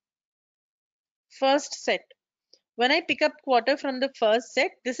first set. When I pick up quarter from the first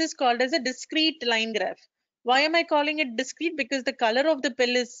set, this is called as a discrete line graph. Why am I calling it discrete? Because the color of the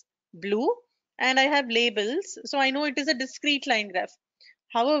pill is blue and I have labels. So I know it is a discrete line graph.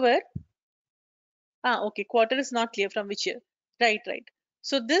 However, okay, quarter is not clear from which year. Right.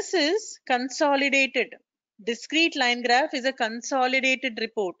 So this is consolidated. Discrete line graph is a consolidated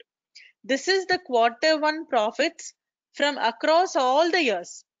report. This is the quarter 1 profits from across all the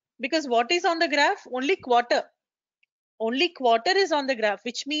years. Because what is on the graph? Only quarter. Only quarter is on the graph,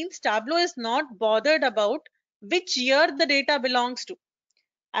 which means Tableau is not bothered about which year the data belongs to.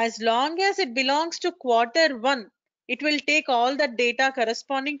 As long as it belongs to quarter 1, it will take all the data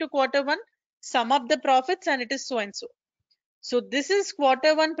corresponding to quarter 1, sum up the profits, and it is so and so. So this is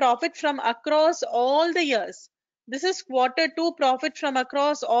quarter 1 profit from across all the years. This is quarter 2 profit from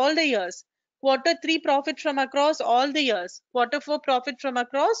across all the years. Quarter 3 profit from across all the years. Quarter 4 profit from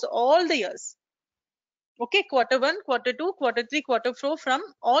across all the years. Okay, quarter 1, quarter 2, quarter 3, quarter 4 from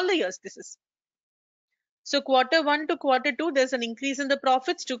all the years this is. So quarter 1 to quarter 2, there's an increase in the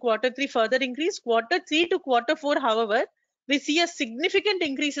profits. To quarter 3, further increase. Quarter 3 to quarter 4, however, we see a significant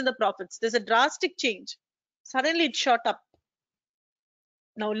increase in the profits. There's a drastic change. Suddenly it shot up.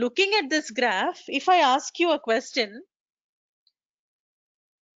 Now looking at this graph, if I ask you a question,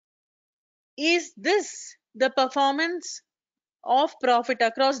 is this the performance of profit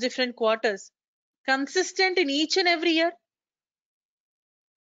across different quarters consistent in each and every year?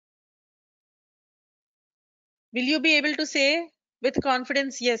 Will you be able to say with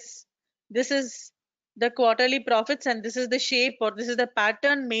confidence, yes, this is the quarterly profits and this is the shape or this is the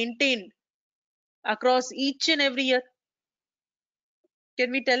pattern maintained across each and every year?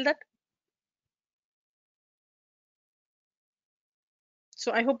 Can we tell that?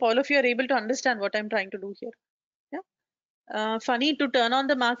 So I hope all of you are able to understand what I'm trying to do here. Yeah. Funny, to turn on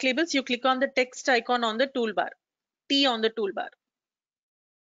the mark labels, you click on the text icon on the toolbar, T on the toolbar.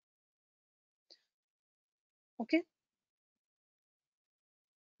 Okay.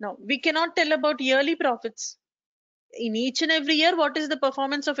 Now we cannot tell about yearly profits. In each and every year, what is the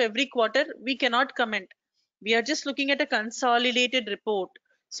performance of every quarter? We cannot comment. We are just looking at a consolidated report.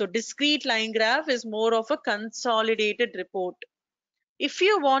 So discrete line graph is more of a consolidated report. If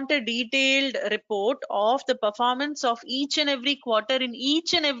you want a detailed report of the performance of each and every quarter in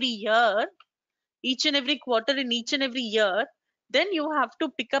each and every year, each and every quarter in each and every year, then you have to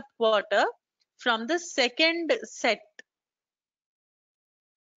pick up quarter from the second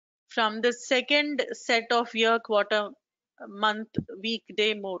set of year, quarter, month, week,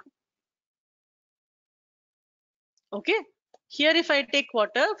 day, more. Okay. Here, if I take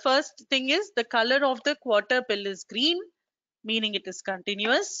quarter, first thing is the color of the quarter pill is green, meaning it is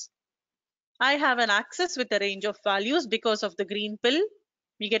continuous. I have an axis with a range of values because of the green pill.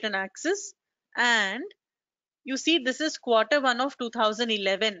 We get an axis. And you see, this is quarter 1 of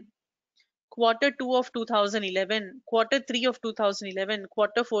 2011, quarter 2 of 2011, quarter 3 of 2011,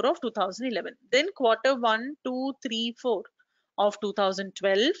 quarter 4 of 2011. Then quarter 1, 2, 3, 4 of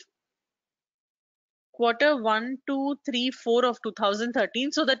 2012, quarter 1, 2, 3, 4 of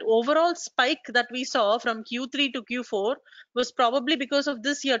 2013. So that overall spike that we saw from Q3 to Q4 was probably because of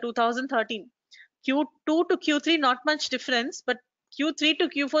this year, 2013. Q2 to Q3, not much difference, but Q3 to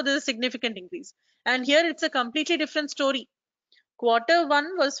Q4, there's a significant increase. And here it's a completely different story. Quarter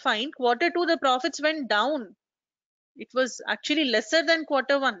 1 was fine. Quarter 2, the profits went down. It was actually lesser than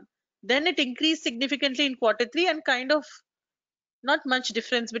quarter 1. Then it increased significantly in quarter 3 and kind of not much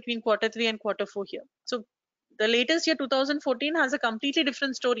difference between quarter 3 and quarter 4 here. So the latest year, 2014, has a completely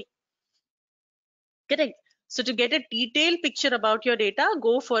different story. Correct. So to get a detailed picture about your data,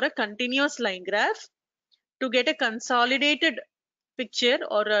 go for a continuous line graph. To get a consolidated picture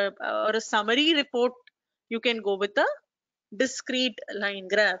or a summary report, you can go with a discrete line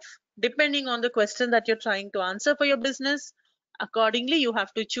graph. Depending on the question that you're trying to answer for your business, accordingly, you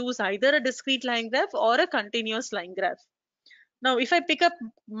have to choose either a discrete line graph or a continuous line graph. Now, if I pick up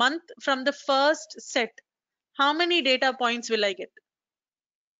month from the first set, how many data points will I get?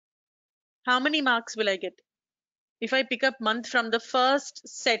 How many marks will I get? If I pick up month from the first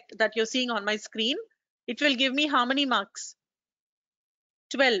set that you're seeing on my screen, it will give me how many marks?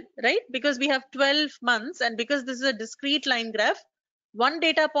 12, right? Because we have 12 months, and because this is a discrete line graph, one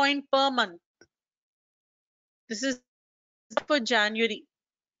data point per month. This is for January.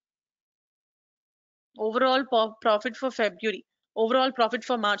 Overall profit for February. Overall profit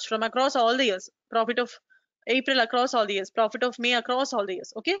for March, from across all the years. Profit of April across all the years. Profit of May across all the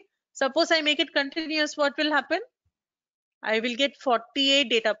years. Okay. Suppose I make it continuous, what will happen? I will get 48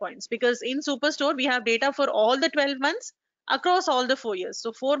 data points, because in Superstore we have data for all the 12 months across all the 4 years.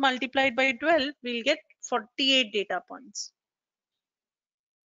 So 4 multiplied by 12, we'll get 48 data points.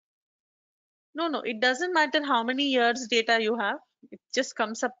 No, it doesn't matter how many years data you have. It just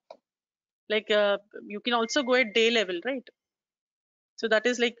comes up like you can also go at day level, right? So that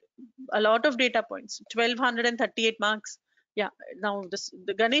is like a lot of data points, 1238 marks. Yeah. Now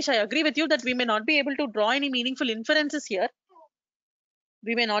the Ganesh, I agree with you that we may not be able to draw any meaningful inferences here.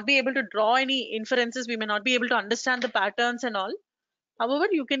 We may not be able to draw any inferences. We may not be able to understand the patterns and all. However,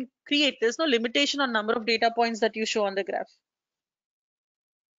 you can create. There's no limitation on number of data points that you show on the graph.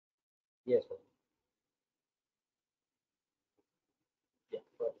 Yes, sir. Yeah.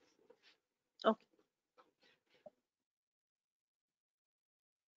 Okay.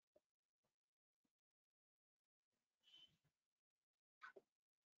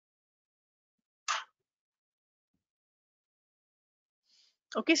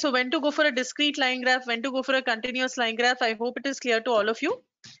 Okay, so when to go for a discrete line graph, when to go for a continuous line graph, I hope it is clear to all of you.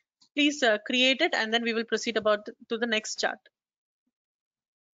 Please create it, and then we will proceed to the next chart,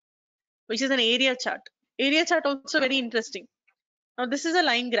 which is an area chart. Area chart also very interesting. Now this is a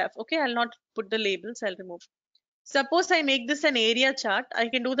line graph. Okay, I'll not put the labels, I'll remove. Suppose I make this an area chart. I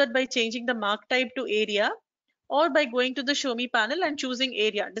can do that by changing the mark type to area, or by going to the show me panel and choosing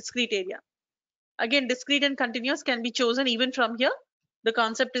area, discrete area. Again, discrete and continuous can be chosen even from here. The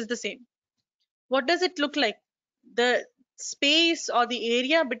concept is the same. What does it look like? The space or the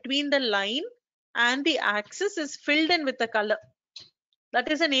area between the line and the axis is filled in with the color.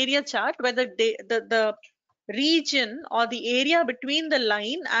 That is an area chart where the region or the area between the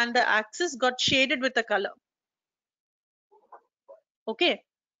line and the axis got shaded with the color. Okay,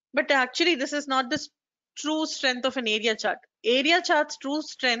 but actually this is not the true strength of an area chart. area chart's true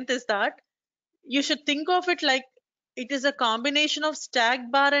strength is that you should think of it like it is a combination of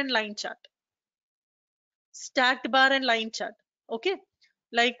stacked bar and line chart. Stacked bar and line chart. Okay.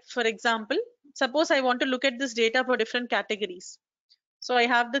 Like for example, suppose I want to look at this data for different categories. So I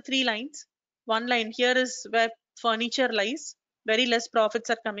have the three lines. One line here is where furniture lies. Very less profits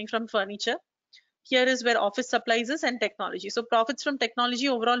are coming from furniture. Here is where office supplies is and technology. So profits from technology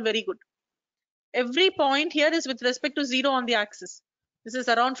overall very good. Every point here is with respect to zero on the axis. This is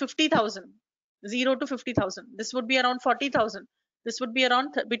around 50,000. 0 to 50,000. This would be around 40,000. This would be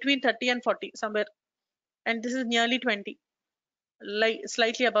around between 30 and 40 somewhere. And this is nearly 20, like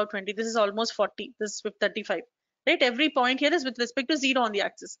slightly above 20. This is almost 40. This is with 35. Right? Every point here is with respect to zero on the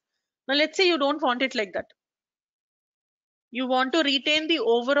axis. Now let's say you don't want it like that. You want to retain the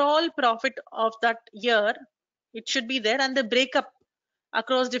overall profit of that year. It should be there, and the breakup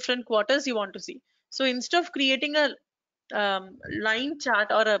across different quarters you want to see. So instead of creating a line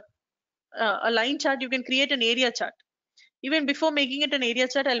chart or a line chart, you can create an area chart. Even before making it an area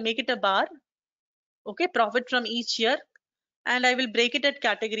chart, I'll make it a bar. Okay, profit from each year, and I will break it at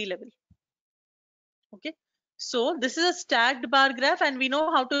category level. Okay, so this is a stacked bar graph, and we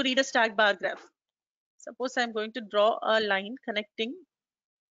know how to read a stacked bar graph. Suppose I'm going to draw a line connecting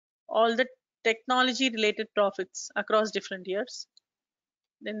all the technology related profits across different years.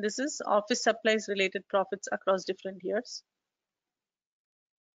 Then this is office supplies related profits across different years.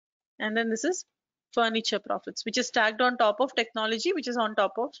 And then this is furniture profits, which is stacked on top of technology, which is on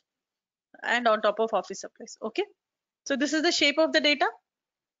top of and on top of office supplies. Okay, so this is the shape of the data.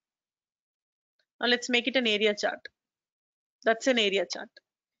 Now let's make it an area chart. That's an area chart.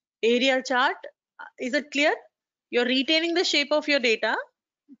 Area chart, is it clear? You're retaining the shape of your data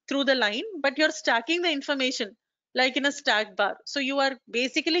through the line, but you're stacking the information like in a stacked bar. So you are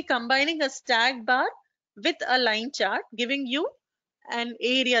basically combining a stacked bar with a line chart, giving you an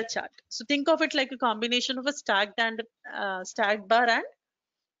area chart. So think of it like a combination of a stacked bar and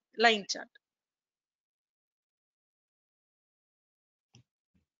line chart.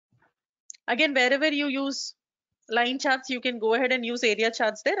 Again, wherever you use line charts, you can go ahead and use area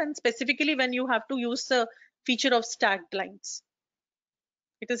charts there, and specifically when you have to use the feature of stacked lines.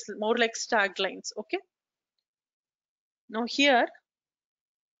 It is more like stacked lines. Okay. Now here,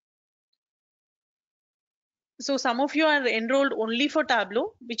 so some of you are enrolled only for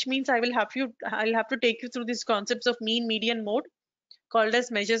Tableau, which means I'll have to take you through these concepts of mean, median, mode, called as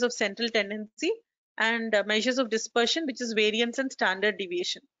measures of central tendency, and measures of dispersion, which is variance and standard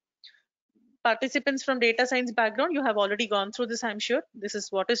deviation. Participants from data science background, you have already gone through this, I'm sure. This is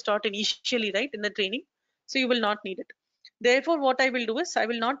what is taught initially, right, in the training. So you will not need it. Therefore, what I will do is I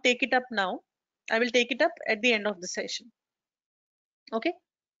will not take it up now. I will take it up at the end of the session. Okay.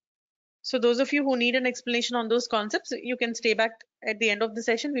 So those of you who need an explanation on those concepts, you can stay back at the end of the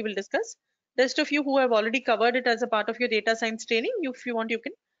session. We will discuss. Rest of you who have already covered it as a part of your data science training, if you want, you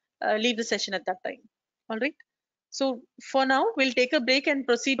can leave the session at that time. All right. So for now, we'll take a break and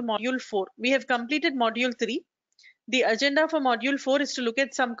proceed to module 4. We have completed module 3. The agenda for module 4 is to look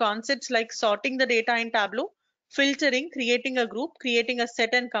at some concepts like sorting the data in Tableau, filtering, creating a group, creating a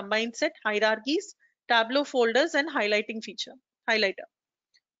set and combined set, hierarchies, Tableau folders, and highlighter.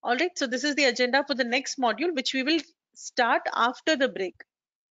 All right, so this is the agenda for the next module, which we will start after the break.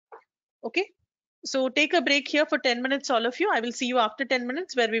 Okay, so take a break here for 10 minutes, all of you. I will see you after 10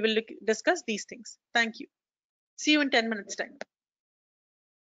 minutes where we will discuss these things. Thank you. See you in 10 minutes time.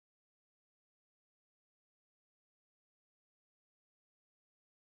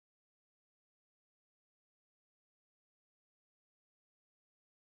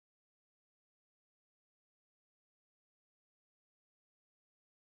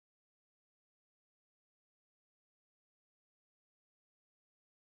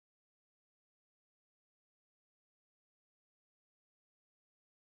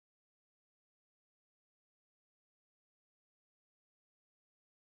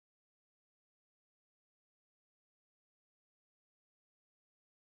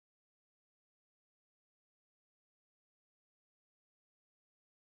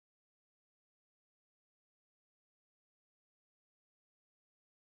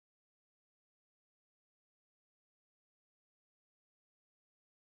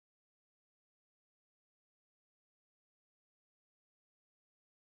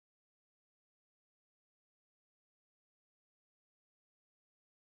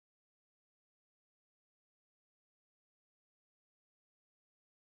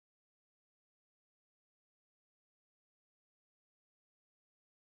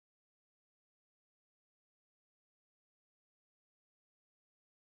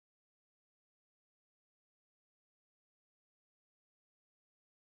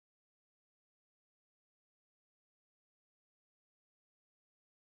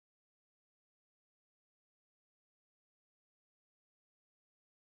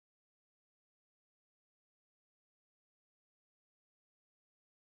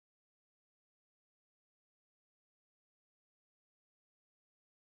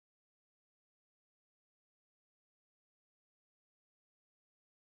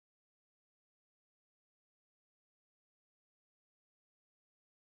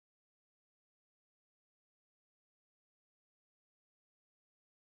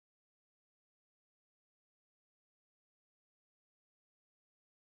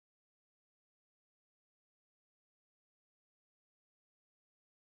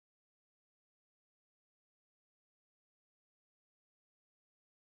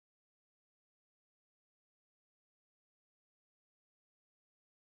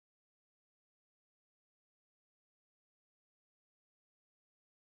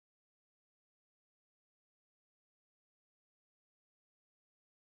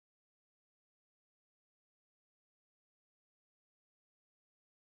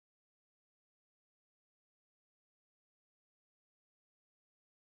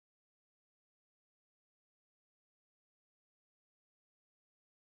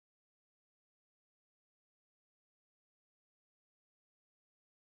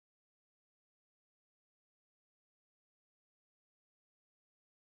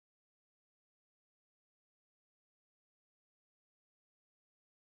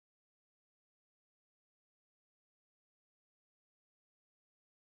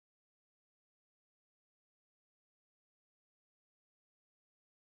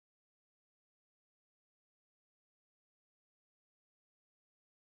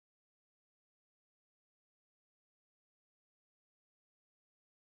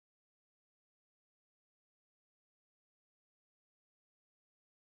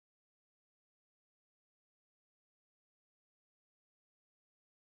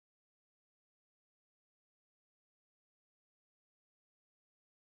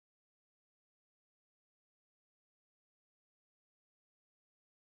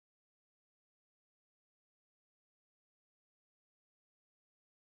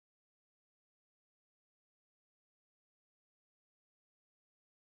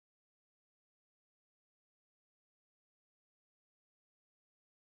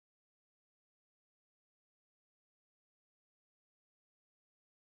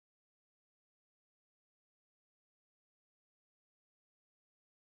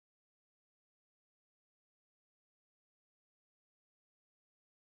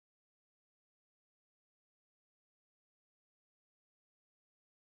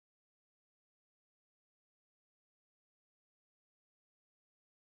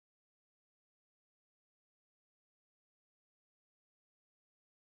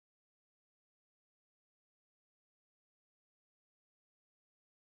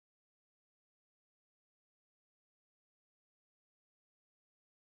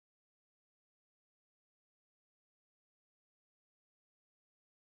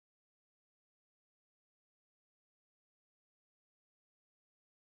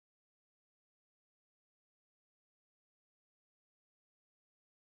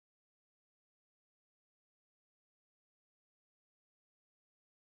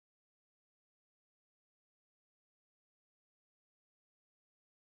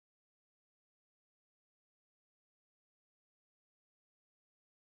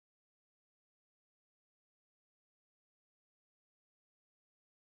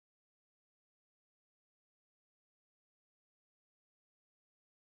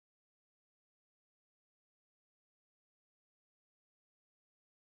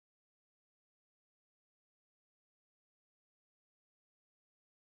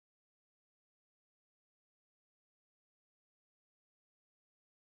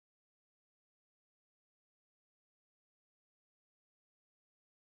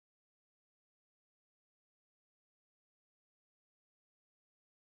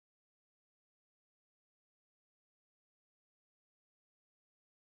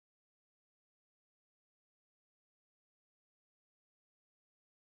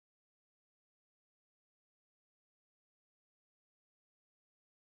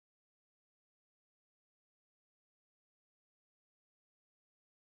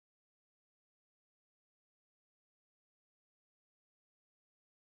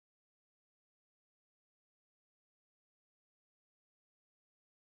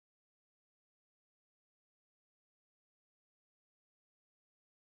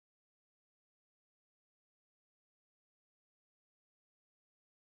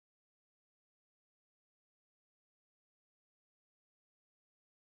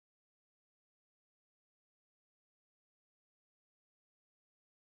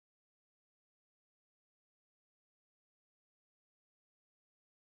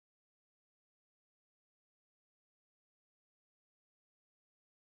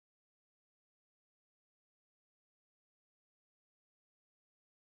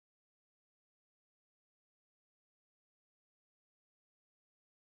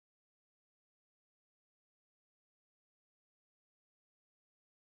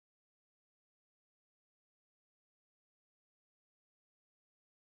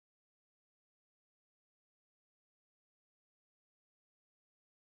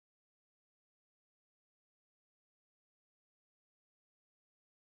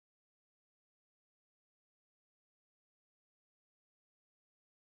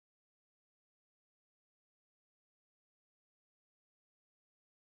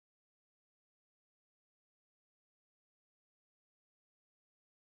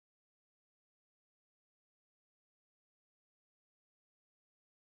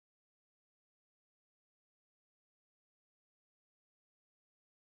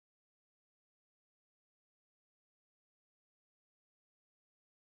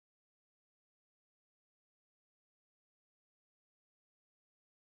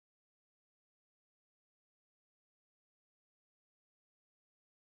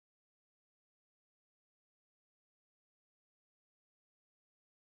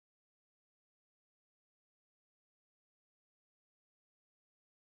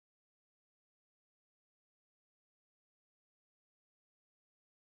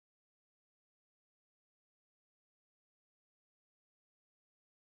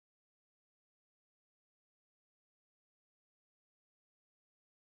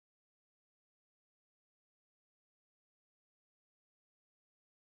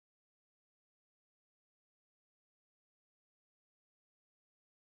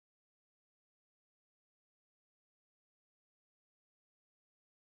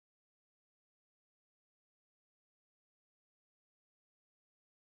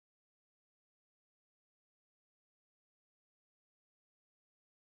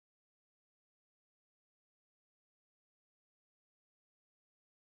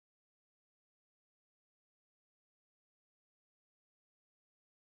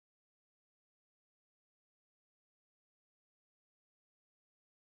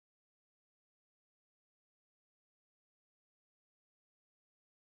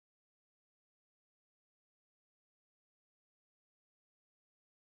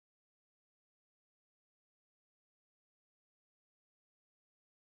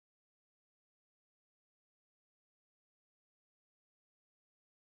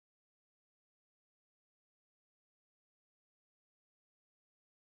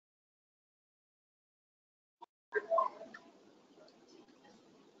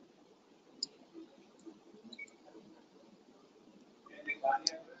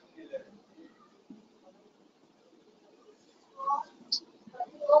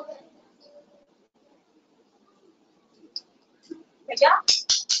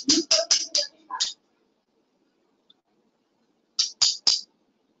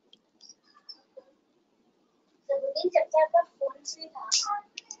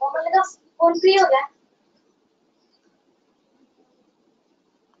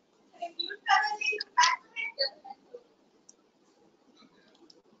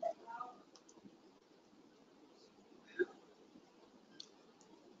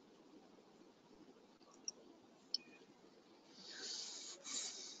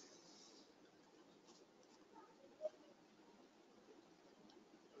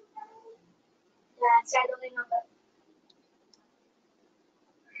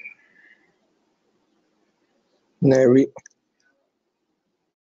 Navy.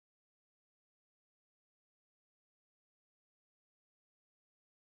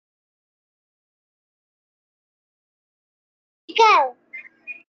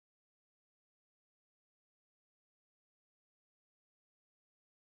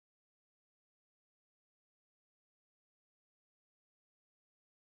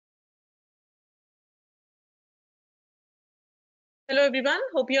 Hello everyone,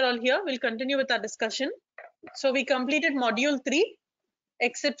 hope you're all here. We'll continue with our discussion. So we completed module 3,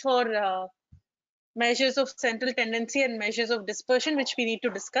 except for measures of central tendency and measures of dispersion, which we need to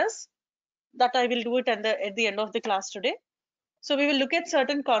discuss. That I will do it at the end of the class today. So we will look at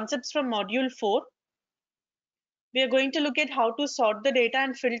certain concepts from module 4. We are going to look at how to sort the data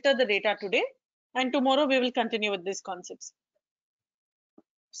and filter the data today. And tomorrow we will continue with these concepts.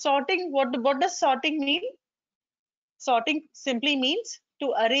 Sorting, what does sorting mean? Sorting simply means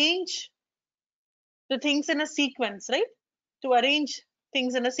to arrange the things in a sequence, right? To arrange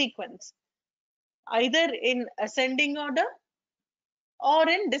things in a sequence, either in ascending order or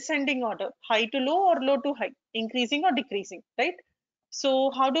in descending order, high to low or low to high, increasing or decreasing, right?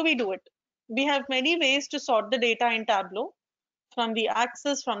 So how do we do it? We have many ways to sort the data in Tableau, from the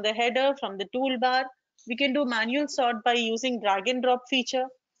axis, from the header, from the toolbar. We can do manual sort by using drag and drop feature.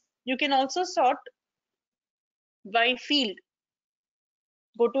 You can also sort by field.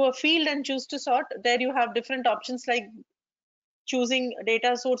 Go to a field and choose to sort. There you have different options like choosing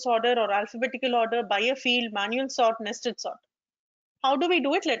data source order or alphabetical order, by a field, manual sort, nested sort. How do we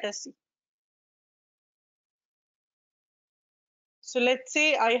do it? Let us see. So let's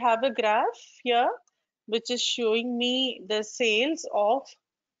say I have a graph here, which is showing me the sales of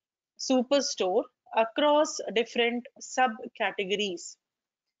Superstore across different subcategories.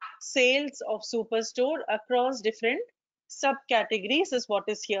 Sales of Superstore across different subcategories is what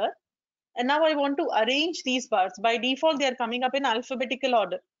is here. And now I want to arrange these bars. By default, they are coming up in alphabetical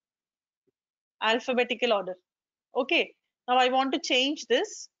order. Alphabetical order. Okay. Now I want to change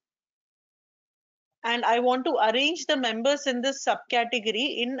this. And I want to arrange the members in this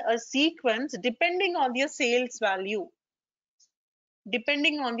subcategory in a sequence depending on their sales value.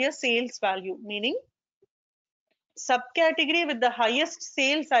 Depending on their sales value, meaning subcategory with the highest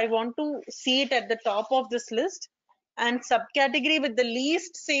sales, I want to see it at the top of this list, and subcategory with the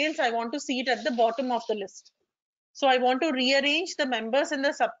least sales, I want to see it at the bottom of the list. So I want to rearrange the members in the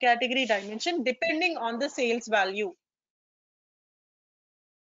subcategory dimension depending on the sales value.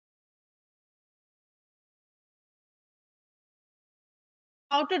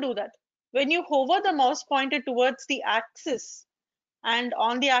 How to do that? When you hover the mouse pointer towards the axis, and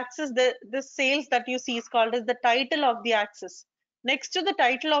on the axis, the sales that you see is called as the title of the axis. Next to the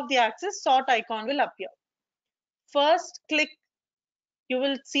title of the axis, sort icon will appear. First click, you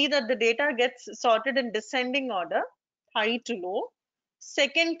will see that the data gets sorted in descending order, high to low.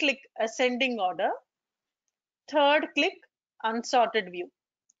 Second click, ascending order. Third click, unsorted view.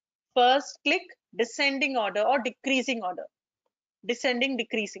 First click, descending order or decreasing order. Descending,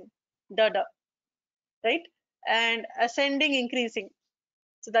 decreasing, right? And ascending, increasing.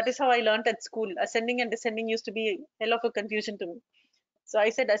 So that is how I learned at school. Ascending and descending used to be hell of a confusion to me. So I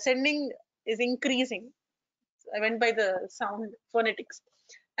said ascending is increasing. So I went by the sound phonetics.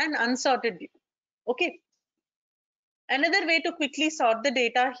 And unsorted view. Okay. Another way to quickly sort the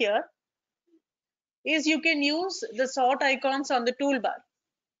data here is you can use the sort icons on the toolbar.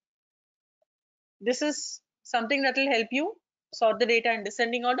 This is something that will help you sort the data in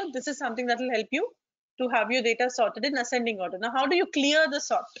descending order. This is something that will help you to have your data sorted in ascending order. Now, how do you clear the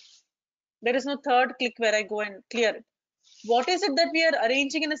sort? There is no third click where I go and clear it. What is it that we are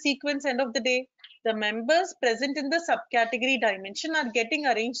arranging in a sequence end of the day? The members present in the subcategory dimension are getting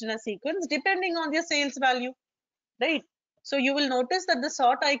arranged in a sequence depending on their sales value, right? So you will notice that the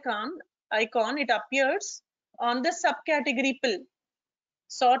sort icon, it appears on the subcategory pill.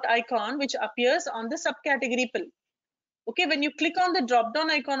 Sort icon which appears on the subcategory pill. Okay, when you click on the drop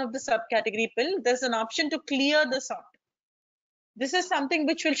down icon of the subcategory pill, there's an option to clear the sort. This is something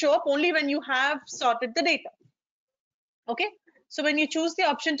which will show up only when you have sorted the data. Okay, so when you choose the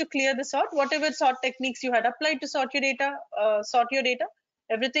option to clear the sort, whatever sort techniques you had applied to sort your data,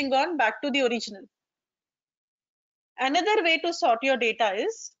 everything gone back to the original. Another way to sort your data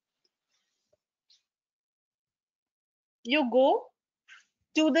is you go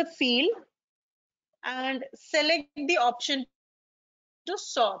to the field and select the option to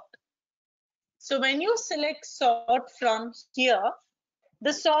sort. So when you select sort from here,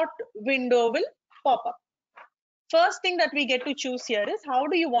 the sort window will pop up. First thing that we get to choose here is how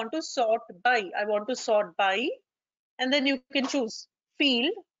do you want to sort by? I want to sort by, and then you can choose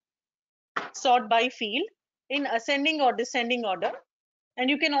field, sort by field in ascending or descending order. And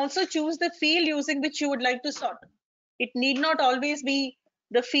you can also choose the field using which you would like to sort. It need not always be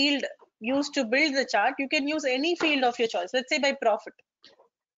the field used to build the chart. You can use any field of your choice. Let's say by profit.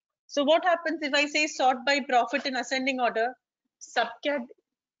 So what happens if I say sort by profit in ascending order? Subcat.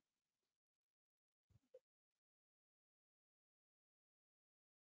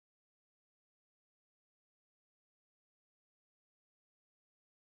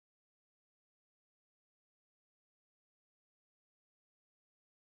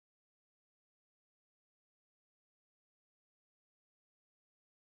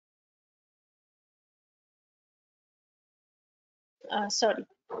 Sorry.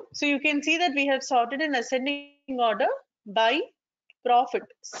 So you can see that we have sorted in ascending order by profit,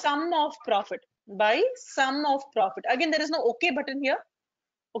 sum of profit, by sum of profit. Again, there is no OK button here.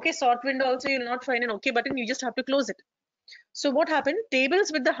 Okay, sort window also you will not find an OK button. You just have to close it. So what happened?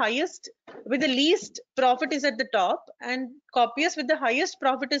 Tables with the least profit is at the top, and copiers with the highest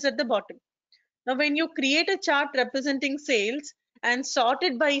profit is at the bottom. Now, when you create a chart representing sales and sort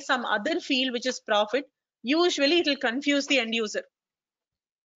it by some other field, which is profit, usually it will confuse the end user.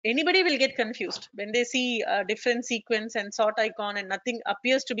 Anybody will get confused when they see a different sequence and sort icon and nothing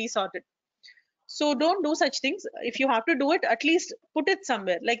appears to be sorted. So don't do such things. If you have to do it, at least put it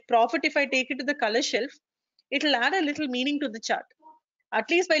somewhere. Like profit, if I take it to the color shelf, it'll add a little meaning to the chart.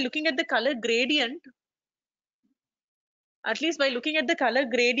 At least by looking at the color gradient,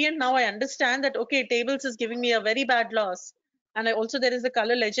 now I understand that, okay, tables is giving me a very bad loss. And also there is a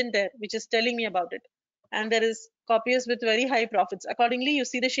color legend there, which is telling me about it. And there is copiers with very high profits. Accordingly, you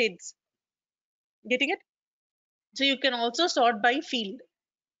see the shades. Getting it? So you can also sort by field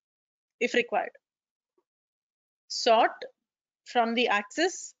if required. Sort from the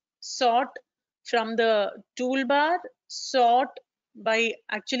axis, sort from the toolbar, sort by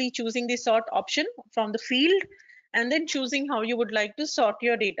actually choosing the sort option from the field, and then choosing how you would like to sort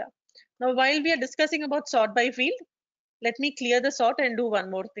your data. Now, while we are discussing about sort by field, let me clear the sort and do one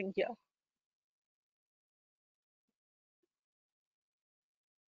more thing here.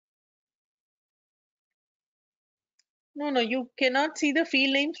 No, you cannot see the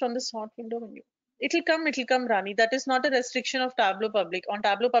field names from the sort window menu. It'll come, Rani. That is not a restriction of Tableau Public. On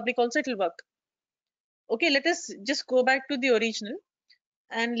Tableau Public also it'll work. Okay, let us just go back to the original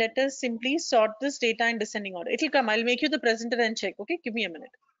and let us simply sort this data in descending order. It'll come. I'll make you the presenter and check. Okay, give me a minute.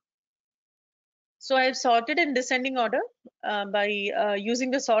 So I've sorted in descending order by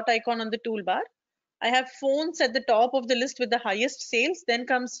using the sort icon on the toolbar. I have phones at the top of the list with the highest sales, then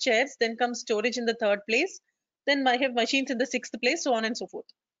comes chairs, then comes storage in the third place, then I have machines in the sixth place, so on and so forth.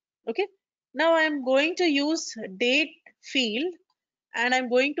 Okay, now I'm going to use date field and I'm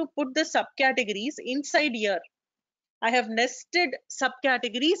going to put the subcategories inside year. I have nested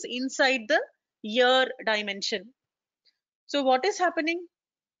subcategories inside the year dimension. So what is happening?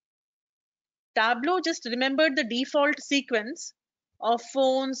 Tableau just remembered the default sequence of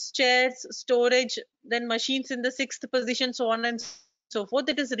phones, chairs, storage, then machines in the sixth position, so on and so forth.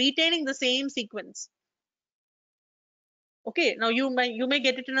 It is retaining the same sequence. Okay, now you may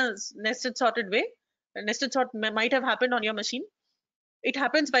get it in a nested sorted way. A nested sort might have happened on your machine. It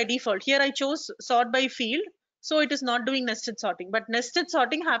happens by default. Here I chose sort by field, so it is not doing nested sorting, but nested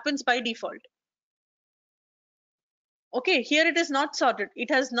sorting happens by default. Okay, here it is not sorted.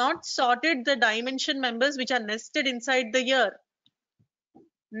 It has not sorted the dimension members which are nested inside the year.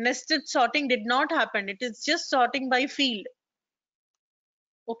 Nested sorting did not happen. It is just sorting by field.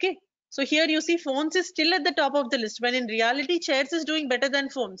 Okay, so here you see phones is still at the top of the list, when in reality chairs is doing better than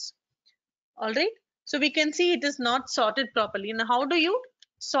phones. All right, so we can see it is not sorted properly. Now how do you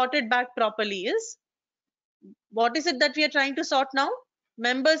sort it back properly is, what is it that we are trying to sort now?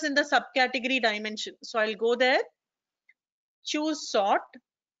 Members in the subcategory dimension. So I'll go there, choose sort.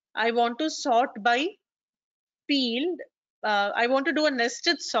 I want to sort by field. I want to do a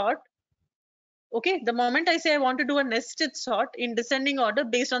nested sort. Okay, the moment I say I want to do a nested sort in descending order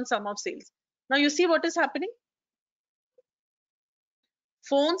based on sum of sales. Now you see what is happening.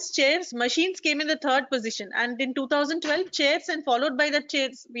 Phones, chairs, machines came in the third position. And in 2012, chairs, and followed by the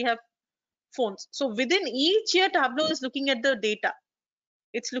chairs, we have phones. So within each year, Tableau is looking at the data.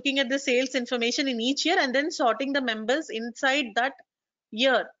 It's looking at the sales information in each year and then sorting the members inside that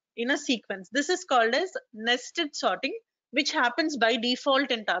year in a sequence. This is called as nested sorting, which happens by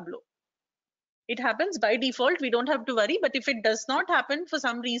default in Tableau. It happens by default. We don't have to worry. But if it does not happen for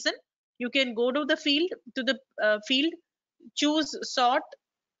some reason, you can go to the field, choose sort.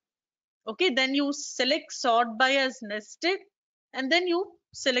 Okay, then you select sort by as nested, and then you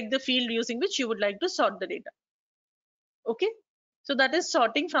select the field using which you would like to sort the data. Okay, so that is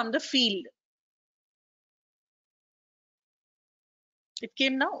sorting from the field. It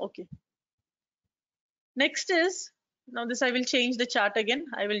came now. Okay. Next is, now this I will change the chart again.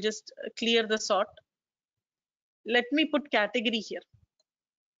 I will just clear the sort. Let me put category here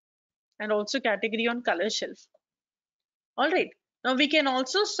and also category on color shelf. All right. Now we can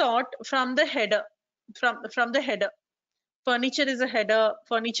also sort from the header. From the header. Furniture is a header.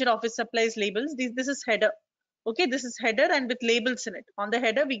 Furniture, office supplies, labels. This is header. Okay, this is header and with labels in it. On the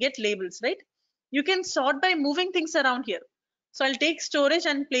header we get labels, right? You can sort by moving things around here. So I'll take storage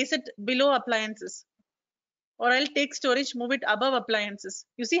and place it below appliances. Or I'll take storage, move it above appliances.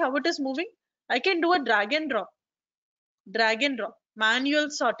 You see how it is moving? I can do a drag and drop. Drag and drop. Manual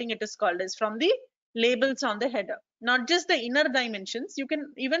sorting it is called as from the labels on the header. Not just the inner dimensions. You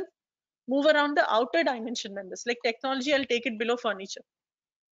can even move around the outer dimension members. Like technology, I'll take it below furniture.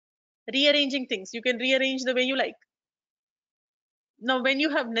 Rearranging things. You can rearrange the way you like. Now, when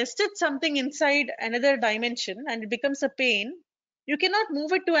you have nested something inside another dimension and it becomes a pane, you cannot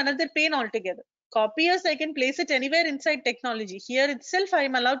move it to another pane altogether. Copiers, I can place it anywhere inside technology. Here itself, I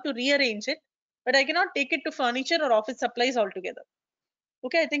am allowed to rearrange it, but I cannot take it to furniture or office supplies altogether.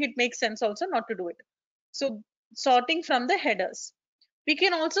 Okay, I think it makes sense also not to do it. So sorting from the headers. We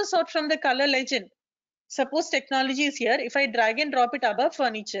can also sort from the color legend. Suppose technology is here. If I drag and drop it above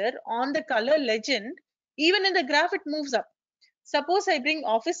furniture on the color legend, even in the graph, it moves up. Suppose I bring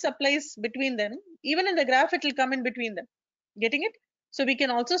office supplies between them, even in the graph, it will come in between them. Getting it? So we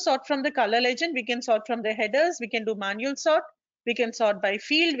can also sort from the color legend. We can sort from the headers. We can do manual sort. We can sort by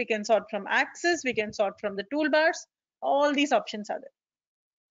field. We can sort from axis. We can sort from the toolbars. All these options are there.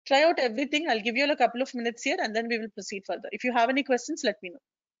 Try out everything. I'll give you a couple of minutes here and then we will proceed further. If you have any questions, let me know.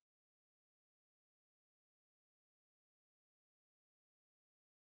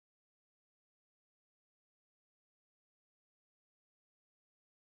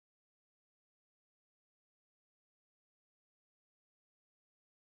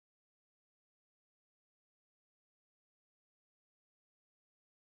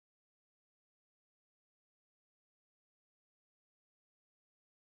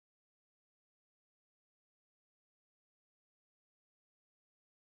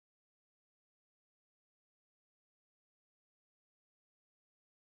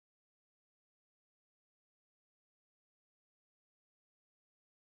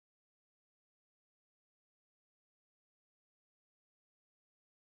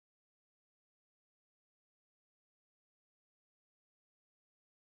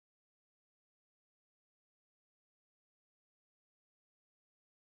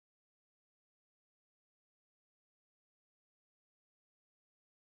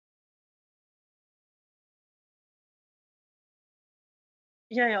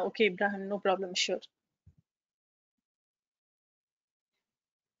 Yeah, okay, Ibrahim, no problem, sure.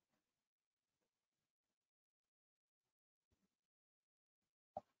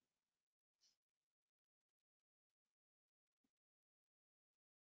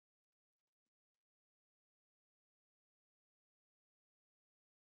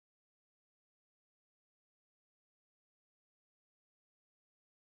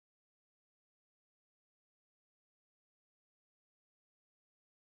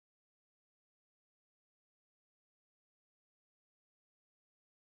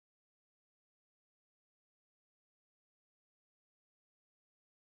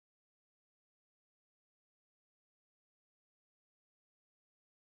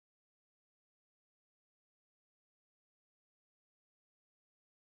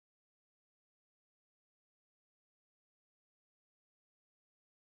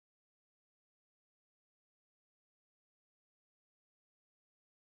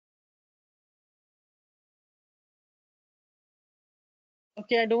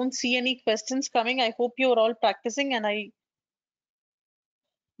 Okay, I don't see any questions coming. I hope you're all practicing and I'm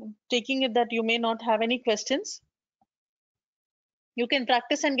taking it that you may not have any questions. You can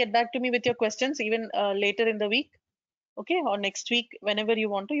practice and get back to me with your questions even later in the week. Okay, or next week, whenever you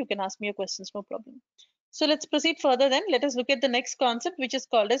want to, you can ask me your questions, no problem. So let's proceed further then. Let us look at the next concept, which is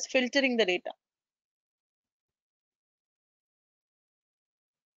called as filtering the data.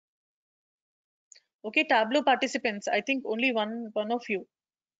 Okay, Tableau participants, I think only one of you.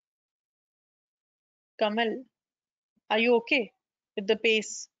 Kamal, are you okay with the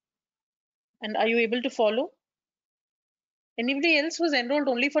pace? And are you able to follow? Anybody else who's enrolled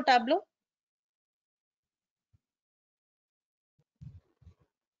only for Tableau?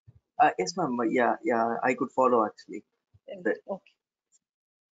 Yes, ma'am. Yeah, I could follow actually. Okay.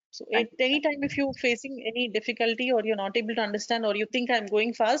 So at Thank you. any time, if you're facing any difficulty or you're not able to understand or you think I'm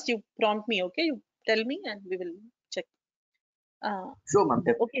going fast, you prompt me, okay? You tell me and we will check. Sure, ma'am.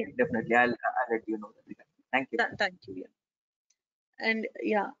 Okay, Definitely. I'll let you know that. Thank you. thank you. Yeah. And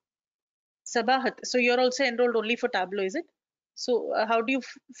yeah, Sabahat, so you're also enrolled only for Tableau, is it? So how do you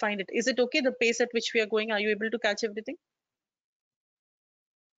find it? Is it okay, the pace at which we are going? Are you able to catch everything?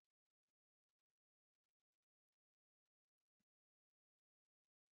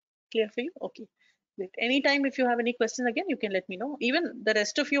 Clear for you? Okay. Great. Anytime if you have any questions again, you can let me know. Even the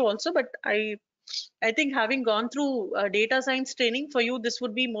rest of you also, but I think having gone through data science training for you, this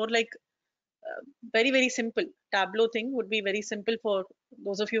would be more like very simple. Tableau thing would be very simple for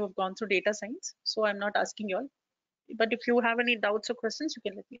those of you who have gone through data science. So I'm not asking you all. But if you have any doubts or questions, you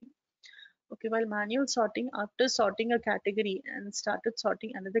can let me know. Okay, while manual sorting, after sorting a category and started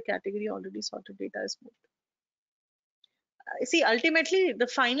sorting another category, already sorted data is moved. See, ultimately, the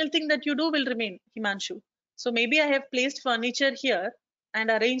final thing that you do will remain, Himanshu. So maybe I have placed furniture here and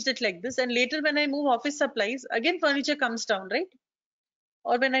arranged it like this. And later when I move office supplies, again furniture comes down, right?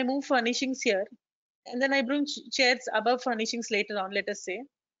 Or when I move furnishings here, and then I bring chairs above furnishings later on, let us say.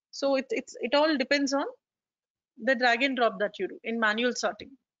 So it all depends on the drag and drop that you do in manual sorting.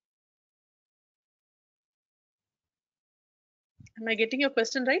 Am I getting your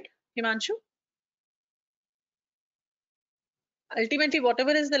question right, Himanshu? Ultimately,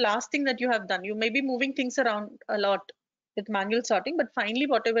 whatever is the last thing that you have done, you may be moving things around a lot with manual sorting, but finally,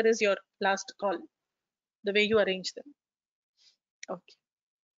 whatever is your last call, the way you arrange them. Okay.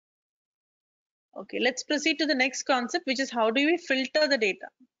 Okay, let's proceed to the next concept, which is how do we filter the data?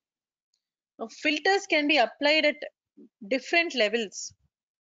 Now, filters can be applied at different levels.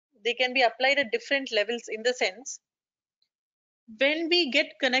 They can be applied at different levels in the sense when we get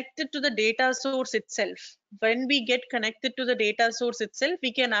connected to the data source itself. When we get connected to the data source itself,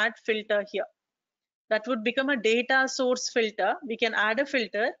 we can add filter here. That would become a data source filter. We can add a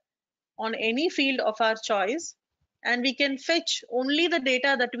filter on any field of our choice and we can fetch only the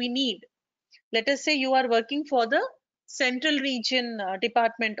data that we need. Let us say you are working for the central region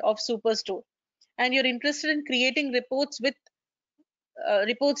department of Superstore and you're interested in creating reports with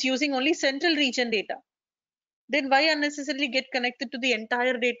reports using only central region data. Then why unnecessarily get connected to the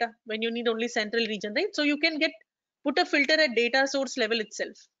entire data when you need only central region, right? So you can put a filter at data source level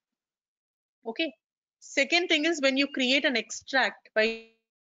itself. Okay. Second thing is when you create an extract by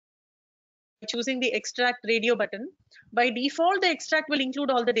choosing the extract radio button, by default the extract will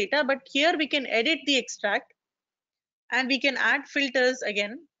include all the data, but here we can edit the extract and we can add filters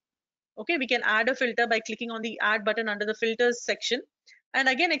again. Okay, we can add a filter by clicking on the add button under the filters section and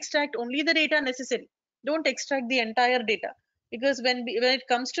again extract only the data necessary. Don't extract the entire data because when it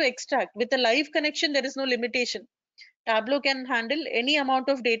comes to extract with a live connection, there is no limitation. Tableau can handle any amount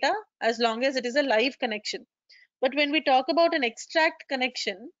of data as long as it is a live connection. But when we talk about an extract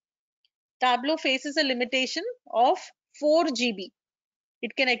connection, Tableau faces a limitation of 4 GB.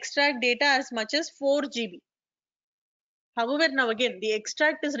 It can extract data as much as 4 GB. However, now again, the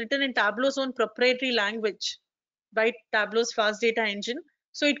extract is written in Tableau's own proprietary language by Tableau's fast data engine.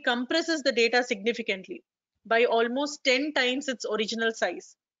 So it compresses the data significantly by almost 10 times its original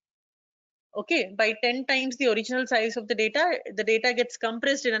size. Okay, by 10 times the original size of the data gets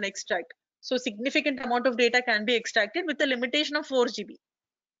compressed in an extract. So significant amount of data can be extracted with a limitation of 4 GB.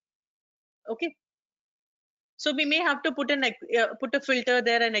 Okay. So we may have to put a filter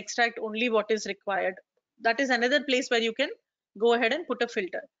there and extract only what is required. That is another place where you can go ahead and put a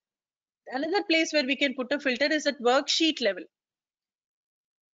filter. Another place where we can put a filter is at worksheet level.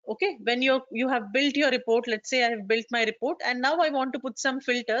 Okay, when you have built your report, let's say I have built my report and now I want to put some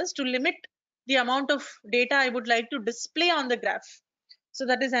filters to limit the amount of data I would like to display on the graph. So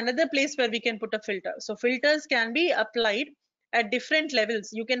that is another place where we can put a filter. So filters can be applied at different levels.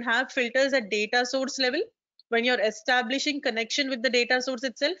 You can have filters at data source level when you're establishing connection with the data source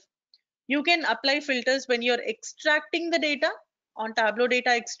itself. You can apply filters when you're extracting the data on Tableau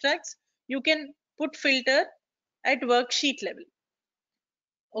data extracts. You can put filter at worksheet level.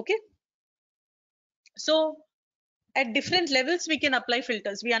 Okay. So at different levels, we can apply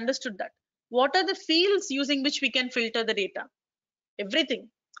filters. We understood that. What are the fields using which we can filter the data? Everything.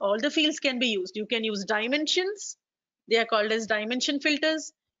 All the fields can be used. You can use dimensions. They are called as dimension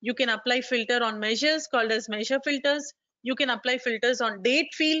filters. You can apply filter on measures called as measure filters. You can apply filters on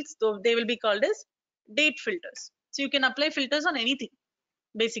date fields, though they will be called as date filters. So you can apply filters on anything,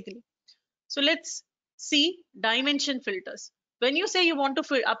 basically. So let's see dimension filters. When you say you want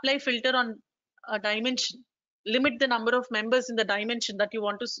to apply filter on a dimension, limit the number of members in the dimension that you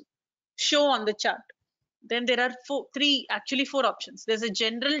want to show on the chart, then there are actually four options. There's a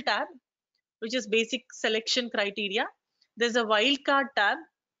general tab, which is basic selection criteria. There's a wildcard tab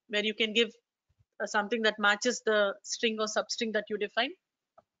where you can give something that matches the string or substring that you define,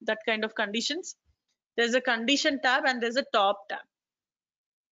 that kind of conditions. There's a condition tab and there's a top tab.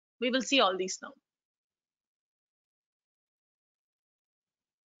 We will see all these now.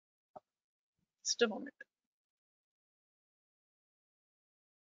 Just a moment.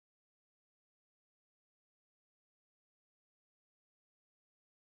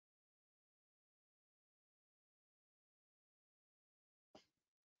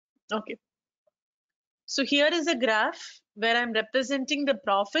 Okay. So here is a graph where I'm representing the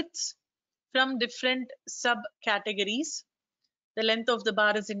profits from different subcategories. The length of the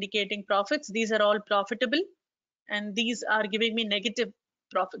bar is indicating profits. These are all profitable, and these are giving me negative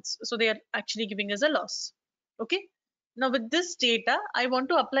profits. So they are actually giving us a loss. Okay. Now with this data, I want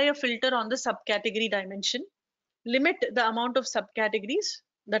to apply a filter on the subcategory dimension, limit the amount of subcategories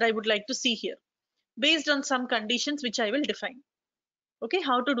that I would like to see here based on some conditions which I will define. Okay,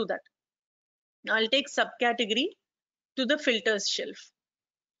 how to do that? Now I'll take subcategory to the filters shelf.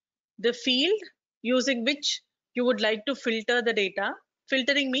 The field using which you would like to filter the data.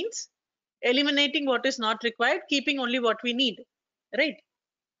 Filtering means eliminating what is not required, keeping only what we need, right?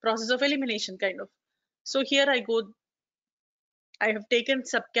 Process of elimination kind of. So here I have taken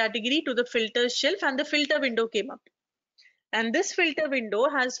subcategory to the filter shelf and the filter window came up. And this filter window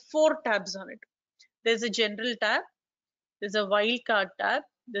has four tabs on it. There's a general tab, there's a wildcard tab,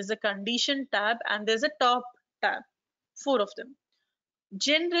 there's a condition tab, and there's a top tab, four of them.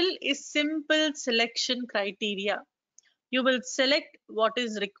 General is simple selection criteria. You will select what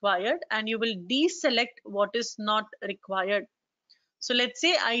is required and you will deselect what is not required. So let's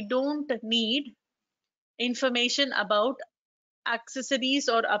say I don't need information about accessories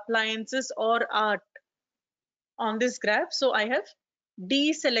or appliances or art on this graph. So I have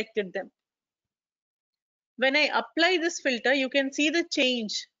deselected them. When I apply this filter, you can see the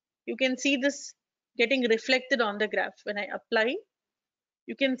change. You can see this getting reflected on the graph. When I apply,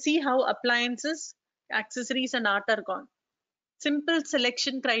 you can see how appliances, accessories, and art are gone. Simple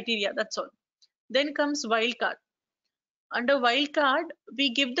selection criteria, that's all. Then comes wildcard. Under wildcard,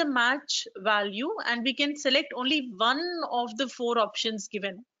 we give the match value and we can select only one of the four options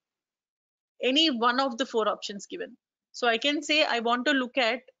given. Any one of the four options given. So I can say I want to look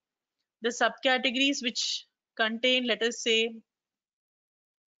at the subcategories which contain, let us say,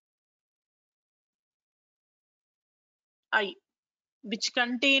 I, which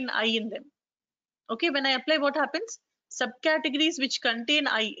contain I in them. Okay, when I apply, what happens? Subcategories which contain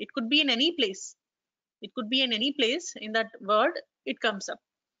I, it could be in any place. It could be in any place in that word, it comes up.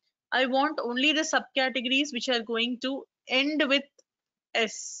 I want only the subcategories which are going to end with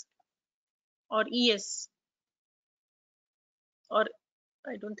S or ES, or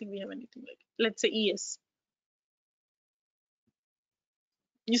I don't think we have anything like it. Let's say ES.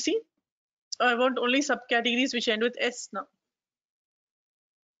 You see, I want only subcategories which end with S now.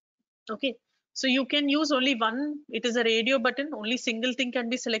 Okay, so you can use only one. It is a radio button, only single thing can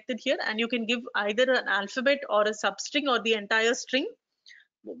be selected here, and you can give either an alphabet or a substring or the entire string.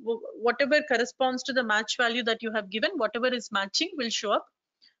 Whatever corresponds to the match value that you have given, whatever is matching will show up.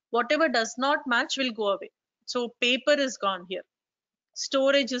 Whatever does not match will go away. So paper is gone here.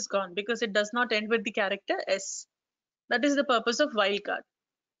 Storage is gone because it does not end with the character S. That is the purpose of wildcard.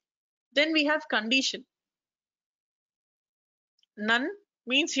 Then we have condition. None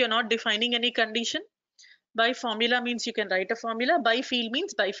means you're not defining any condition. By formula means you can write a formula. By field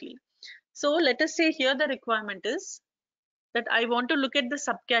means by field. So let us say here the requirement is that I want to look at the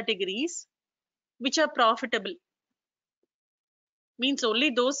subcategories which are profitable. Means only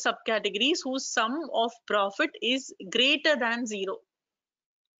those subcategories whose sum of profit is greater than 0.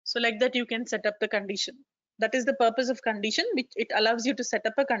 So like that you can set up the condition. That is the purpose of condition, which it allows you to set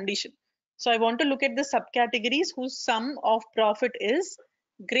up a condition. So I want to look at the subcategories whose sum of profit is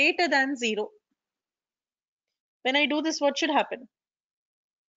greater than 0. When I do this, what should happen?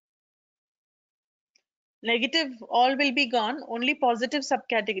 Negative all will be gone, only positive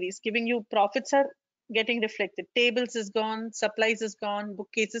subcategories giving you profits are getting reflected. Tables is gone, supplies is gone,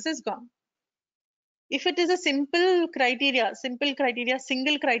 bookcases is gone. If it is a single criteria, single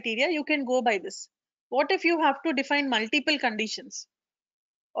criteria, you can go by this. What if you have to define multiple conditions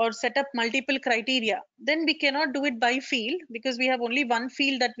or set up multiple criteria? Then we cannot do it by field, because we have only one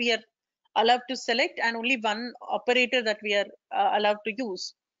field that we are allowed to select and only one operator that we are allowed to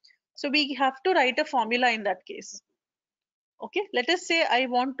use. So we have to write a formula in that case. Okay, let us say I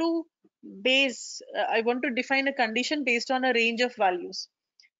want to define a condition based on a range of values.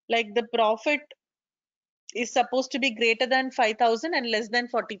 Like the profit is supposed to be greater than 5,000 and less than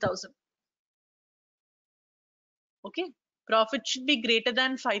 40,000. Okay, profit should be greater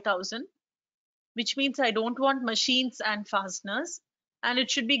than 5,000, which means I don't want machines and fasteners, and it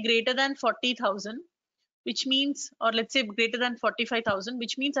should be greater than 40,000, which means, or let's say greater than 45,000,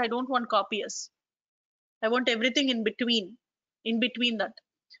 which means I don't want copiers. I want everything in between that.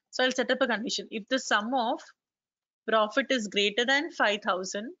 So I'll set up a condition. If the sum of profit is greater than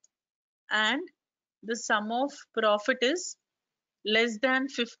 5,000 and the sum of profit is less than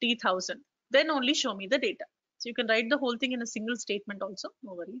 50,000, then only show me the data. So you can write the whole thing in a single statement also,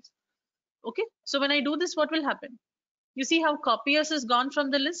 no worries. Okay, so when I do this, what will happen? You see how copiers is gone from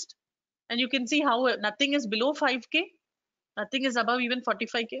the list, and you can see how nothing is below 5k, nothing is above even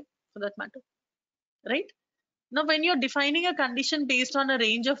 45k for that matter, right? Now, when you're defining a condition based on a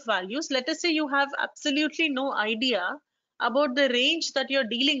range of values, let us say you have absolutely no idea about the range that you're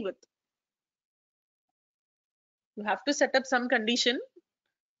dealing with. You have to set up some condition,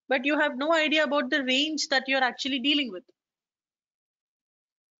 but you have no idea about the range that you're actually dealing with.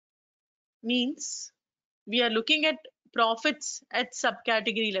 Means we are looking at profits at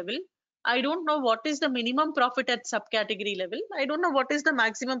subcategory level. I don't know what is the minimum profit at subcategory level. I don't know what is the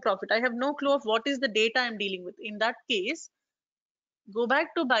maximum profit. I have no clue of what is the data I'm dealing with. In that case, go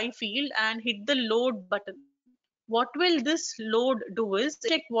back to by field and hit the load button. What will this load do is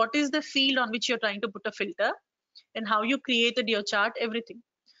check what is the field on which you're trying to put a filter and how you created your chart, everything.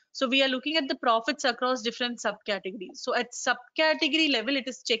 So we are looking at the profits across different subcategories. So at subcategory level, it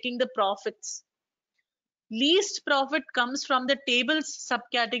is checking the profits. Least profit comes from the tables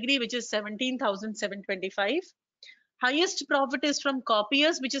subcategory, which is 17,725. Highest profit is from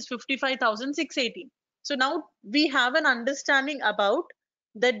copiers, which is 55,618. So now we have an understanding about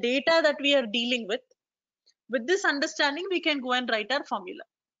the data that we are dealing with. With this understanding, we can go and write our formula.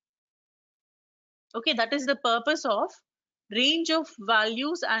 Okay, that is the purpose of range of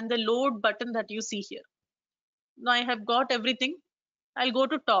values and the load button that you see here. Now I have got everything. I'll go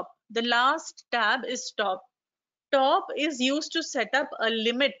to top. The last tab is top. Top is used to set up a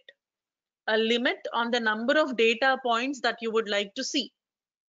limit on the number of data points that you would like to see.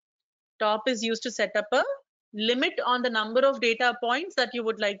 Top is used to set up a limit on the number of data points that you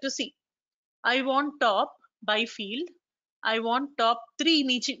would like to see. I want top by field. I want top 3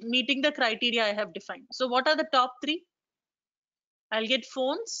 meeting the criteria I have defined. So what are the top 3? I'll get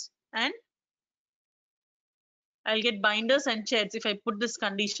phones and I'll get binders and chairs if I put this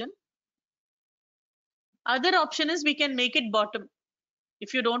condition. Other option is we can make it bottom.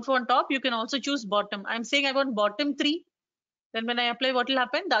 If you don't want top, you can also choose bottom. I'm saying I want bottom 3. Then when I apply, what will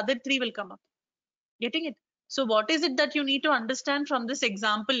happen? The other 3 will come up. Getting it? So what is it that you need to understand from this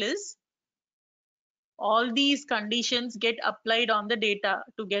example is all these conditions get applied on the data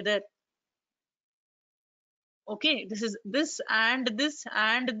together. Okay, this is this and this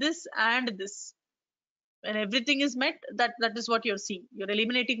and this and this. When everything is met, that is what you're seeing. You're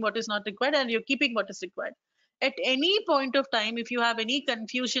eliminating what is not required and you're keeping what is required. At any point of time, if you have any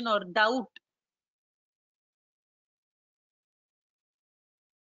confusion or doubt,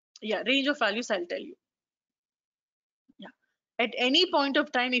 yeah, range of values, I'll tell you. Yeah, at any point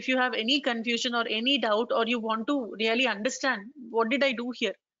of time, if you have any confusion or any doubt, or you want to really understand what did I do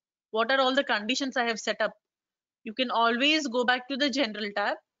here, what are all the conditions I have set up, you can always go back to the general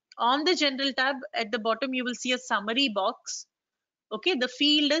tab. On the general tab at the bottom, you will see a summary box. Okay, the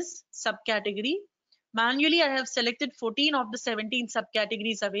field is subcategory. Manually, I have selected 14 of the 17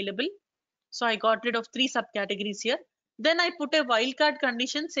 subcategories available. So I got rid of 3 subcategories here. Then I put a wildcard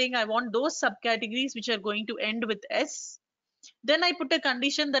condition saying I want those subcategories which are going to end with S. Then I put a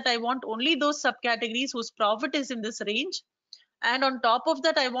condition that I want only those subcategories whose profit is in this range. And on top of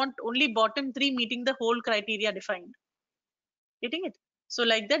that, I want only bottom 3 meeting the whole criteria defined. Getting it? So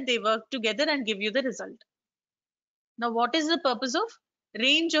like that, they work together and give you the result. Now, what is the purpose of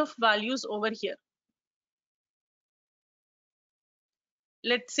range of values over here?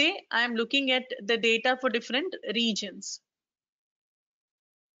 Let's say I am looking at the data for different regions.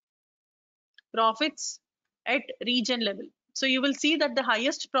 Profits at region level. So you will see that the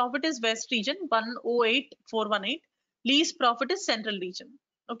highest profit is West region, 108,418. Least profit is Central region.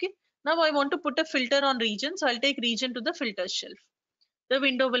 Okay. Now I want to put a filter on region. So I'll take region to the filter shelf. The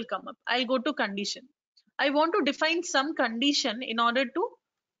window will come up. I'll go to condition. I want to define some condition in order to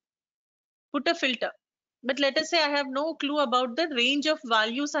put a filter. But let us say I have no clue about the range of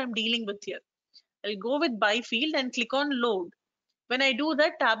values I'm dealing with here. I'll go with by field and click on load. When I do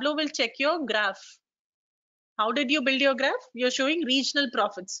that, Tableau will check your graph. How did you build your graph? You're showing regional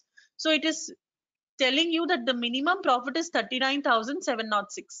profits. So it is telling you that the minimum profit is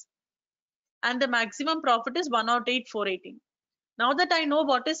 39,706 and the maximum profit is 108,418. Now that I know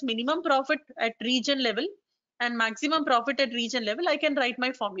what is minimum profit at region level and maximum profit at region level, I can write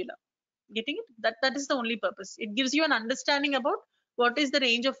my formula. Getting it? That is the only purpose. It gives you an understanding about what is the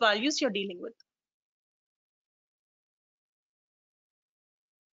range of values you're dealing with.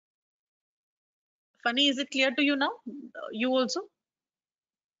 Funny, is it clear to you now? You also?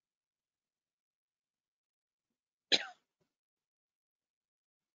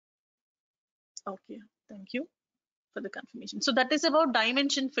 Okay, thank you for the confirmation. So that is about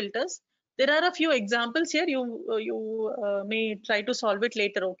dimension filters. There are a few examples here. You may try to solve it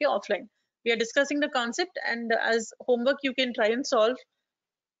later, okay, offline. We are discussing the concept, and as homework, you can try and solve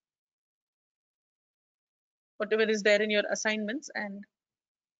whatever is there in your assignments. And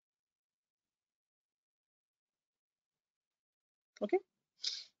okay,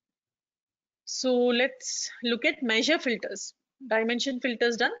 so let's look at measure filters. Dimension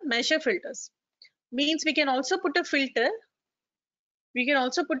filters done. Measure filters means we can also put a filter. We can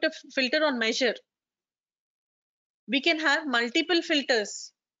also put a filter on measure. We can have multiple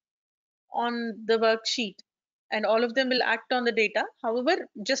filters on the worksheet and all of them will act on the data. However,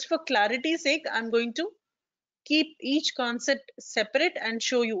 just for clarity's sake, I'm going to keep each concept separate and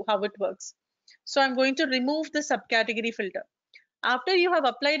show you how it works. So I'm going to remove the subcategory filter. After you have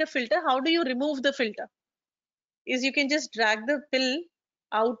applied a filter, how do you remove the filter? Is you can just drag the pill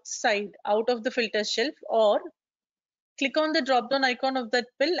outside, out of the filter shelf, or click on the drop down icon of that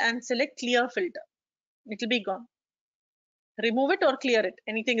pill and select clear filter. It will be gone. Remove it or clear it,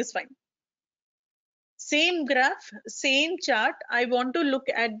 anything is fine. Same graph, same chart. I want to look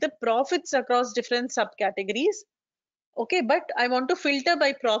at the profits across different subcategories. Okay, but I want to filter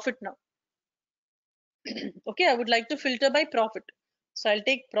by profit now. Okay, I would like to filter by profit. So I'll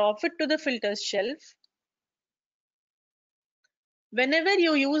take profit to the filter shelf. Whenever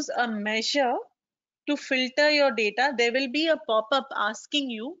you use a measure to filter your data, there will be a pop-up asking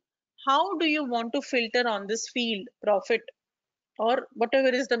you, how do you want to filter on this field, profit, or whatever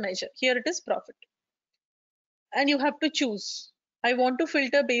is the measure. Here it is profit. And you have to choose. I want to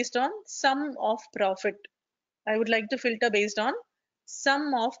filter based on sum of profit. I would like to filter based on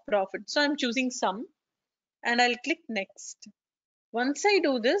sum of profit. So I'm choosing sum and I'll click next. Once I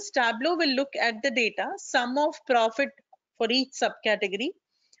do this, Tableau will look at the data, sum of profit for each subcategory,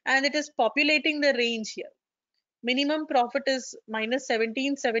 and it is populating the range here. Minimum profit is minus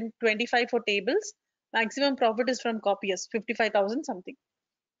 17,725 for tables. Maximum profit is from copiers, 55,000 something.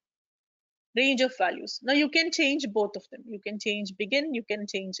 Range of values. Now you can change both of them. You can change begin, you can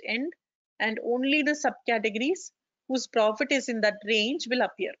change end, and only the subcategories whose profit is in that range will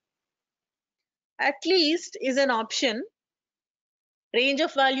appear. At least is an option. Range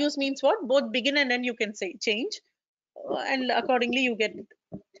of values means what? Both begin and end you can say change, and accordingly you get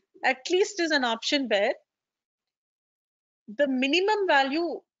it. At least is an option where the minimum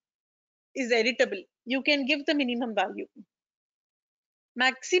value is editable. You can give the minimum value.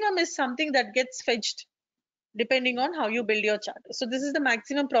 Maximum is something that gets fetched depending on how you build your chart. So this is the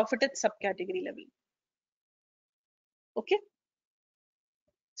maximum profit at subcategory level. Okay.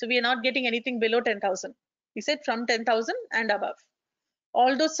 So we are not getting anything below 10,000. We said from 10,000 and above.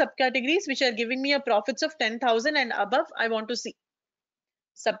 All those subcategories which are giving me a profits of 10,000 and above, I want to see.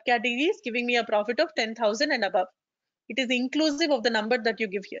 Subcategories giving me a profit of 10,000 and above. It is inclusive of the number that you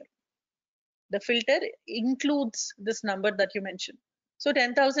give here. The filter includes this number that you mentioned. So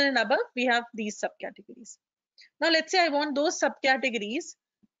 10,000 and above, we have these subcategories. Now let's say I want those subcategories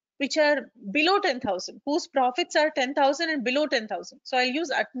which are below 10,000, whose profits are 10,000 and below 10,000. So I'll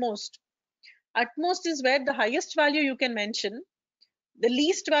use utmost. Utmost is where the highest value you can mention, the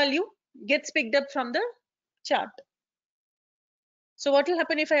least value gets picked up from the chart. So what will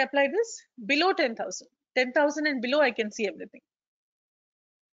happen if I apply this? Below 10,000. 10,000 and below, I can see everything.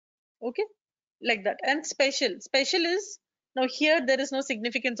 Okay, like that. And special. Special is, now here there is no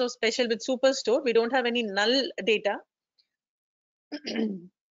significance of special with Superstore. We don't have any null data.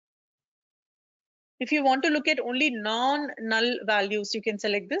 If you want to look at only non-null values, you can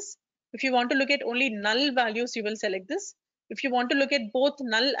select this. If you want to look at only null values, you will select this. If you want to look at both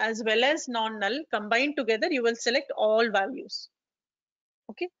null as well as non-null combined together, you will select all values.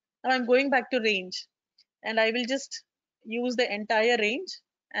 Okay, Now I'm going back to range, and I will just use the entire range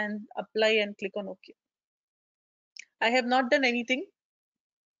and apply and click on OK. I have not done anything.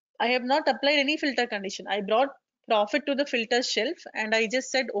 I have not applied any filter condition. I brought profit to the filter shelf and I just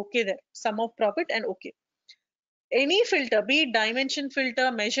said OK there, sum of profit and OK. Any filter, be it dimension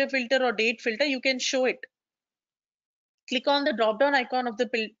filter, measure filter or date filter, you can show it. Click on the drop down icon of the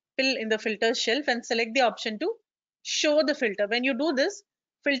pill in the filter shelf and select the option to show the filter. When you do this,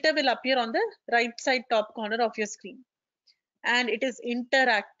 filter will appear on the right side top corner of your screen, and it is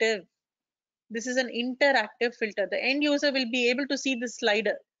interactive. This is an interactive filter. The end user will be able to see the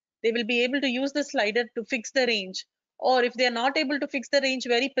slider. They will be able to use the slider to fix the range, or if they are not able to fix the range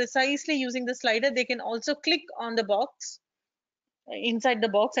very precisely using the slider, they can also click on the box inside the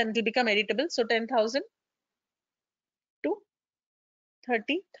box and it will become editable. So 10,000 to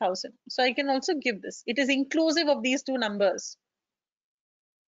 30,000. So I can also give this. It is inclusive of these two numbers.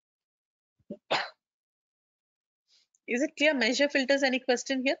 Is it clear? Measure filters, any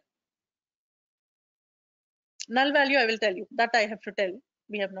question here? Null value, I will tell you. That I have to tell.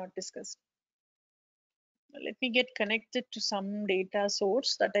 We have not discussed. Let me get connected to some data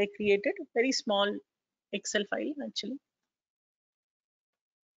source that I created. Very small Excel file actually.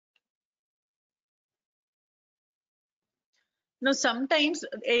 Now, sometimes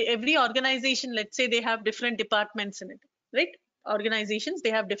every organization, let's say they have different departments in it, right? Organizations,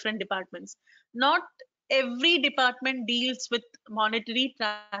 they have different departments. Not every department deals with monetary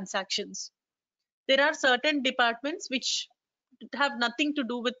transactions. There are certain departments which have nothing to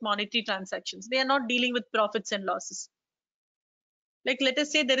do with monetary transactions. They are not dealing with profits and losses. Like, let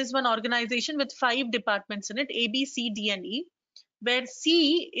us say there is one organization with 5 departments in it, A, B, C, D, and E, where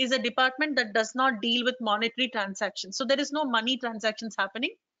C is a department that does not deal with monetary transactions. So there is no money transactions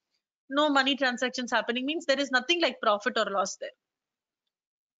happening. No money transactions happening means there is nothing like profit or loss there.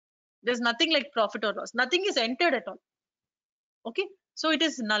 There's nothing like profit or loss. Nothing is entered at all. Okay. So it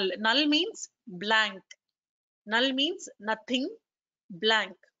is null. Null means blank. Null means nothing,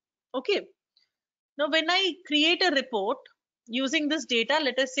 blank. Okay. Now, when I create a report using this data,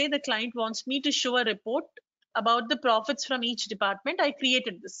 let us say the client wants me to show a report about the profits from each department. I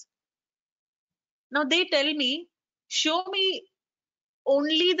created this. Now they tell me, show me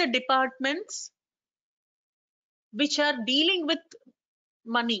only the departments which are dealing with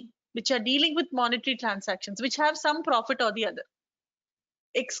money, which are dealing with monetary transactions, which have some profit or the other.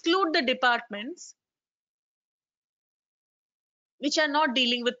 Exclude the departments which are not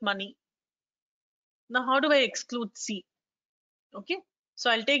dealing with money. Now, how do I exclude C? Okay, so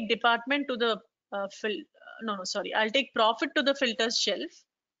I'll take department to the I'll take profit to the filters shelf.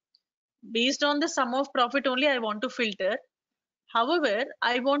 Based on the sum of profit only, I want to filter. However,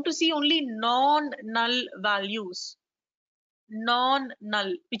 I want to see only non-null values.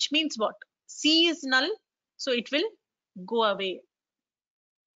 Non-null, which means what? C is null, so it will go away.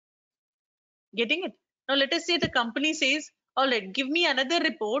 Getting it? Now let us say the company says, all right, give me another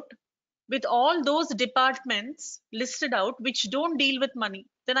report with all those departments listed out which don't deal with money.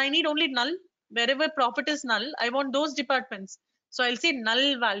 Then I need only null. Wherever profit is null, I want those departments. So I'll say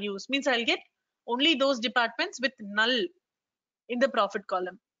null values, means I'll get only those departments with null in the profit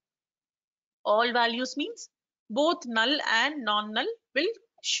column. All values means both null and non-null will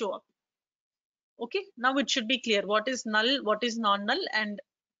show up. Okay, now it should be clear what is null, what is non-null, and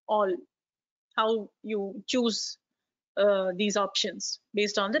all, how you choose these options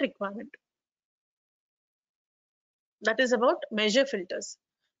based on the requirement. That is about measure filters.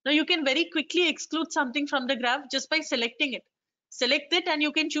 Now you can very quickly exclude something from the graph just by selecting it. Select it and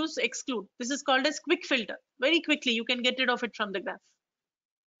you can choose exclude. This is called as quick filter. Very quickly you can get rid of it from the graph.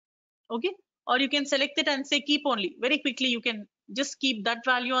 Okay, or you can select it and say keep only. Very quickly you can just keep that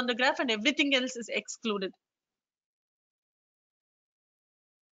value on the graph and everything else is excluded.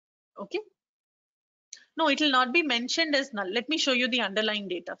 Okay, no, it will not be mentioned as null. Let me show you the underlying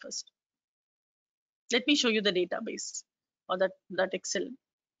data first. Let me show you the database or that Excel.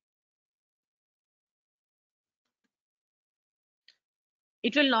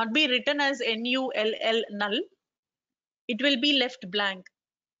 It will not be written as null null. It will be left blank.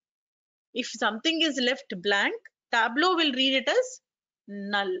 If something is left blank, Tableau will read it as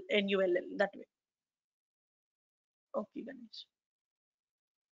null, null, that way. Okay, Ganesh.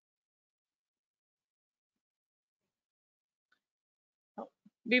 Now,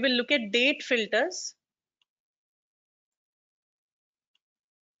 we will look at date filters.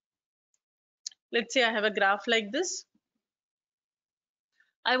 Let's say I have a graph like this.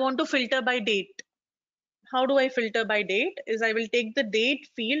 I want to filter by date. How do I filter by date? Is I will take the date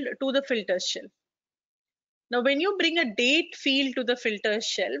field to the filters shelf. Now, when you bring a date field to the filter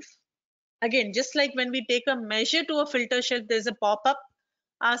shelf, again, just like when we take a measure to a filter shelf, there's a pop-up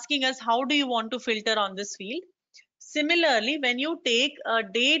asking us, how do you want to filter on this field? Similarly, when you take a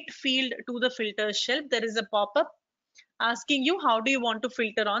date field to the filter shelf, there is a pop-up asking you, how do you want to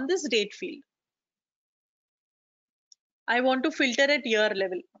filter on this date field? I want to filter at year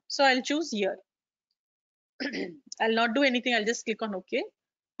level. So I'll choose year. I'll not do anything. I'll just click on OK.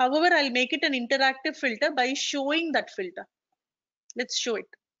 However, I'll make it an interactive filter by showing that filter. Let's show it.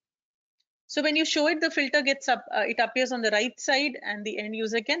 So when you show it, the filter gets up, it appears on the right side, and the end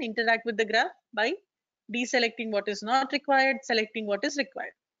user can interact with the graph by deselecting what is not required, selecting what is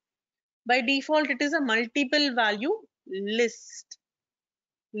required. By default, it is a multiple value list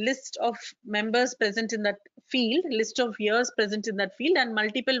of members present in that field, list of years present in that field, and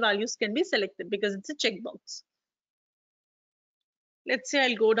multiple values can be selected because it's a checkbox. Let's say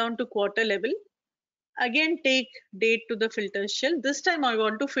I'll go down to quarter level. Again, take date to the filter shelf. This time I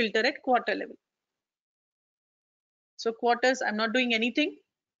want to filter at quarter level. So quarters, I'm not doing anything.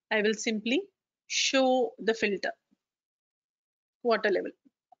 I will simply show the filter quarter level.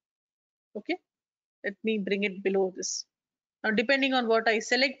 Okay, let me bring it below this. Now, depending on what I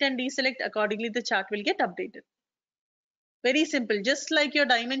select and deselect, accordingly the chart will get updated. Very simple, just like your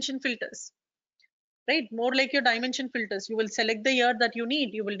dimension filters, right? More like your dimension filters. You will select the year that you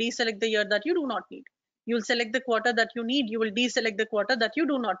need. You will deselect the year that you do not need. You will select the quarter that you need. You will deselect the quarter that you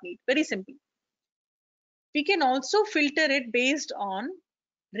do not need. Very simple. We can also filter it based on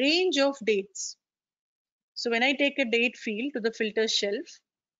range of dates. So when I take a date field to the filter shelf,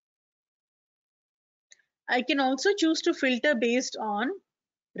 I can also choose to filter based on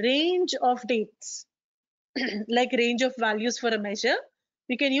range of dates. Like range of values for a measure,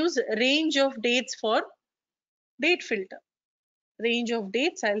 we can use range of dates for date filter. Range of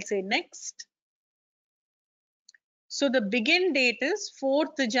dates, I'll say next. So the begin date is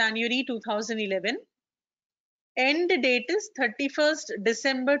 4th January 2011. End date is 31st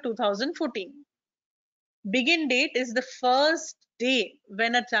December 2014. Begin date is the first day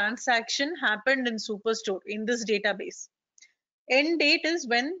when a transaction happened in Superstore in this database. End date is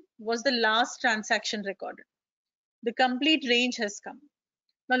when was the last transaction recorded. The complete range has come.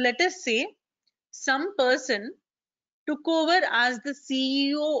 Now let us say some person took over as the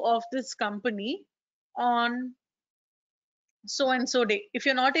CEO of this company on so and so day. If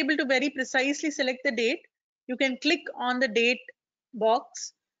you're not able to very precisely select the date, you can click on the date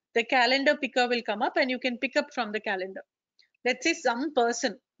box. The calendar picker will come up and you can pick up from the calendar. Let's say some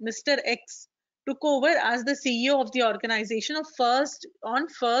person, Mr. X, took over as the CEO of the organization on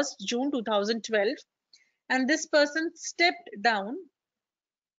 1st June 2012, and this person stepped down,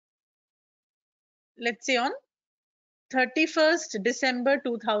 let's say on 31st December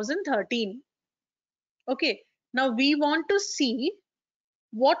 2013. Okay, now we want to see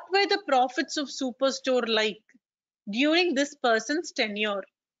what were the profits of Superstore like during this person's tenure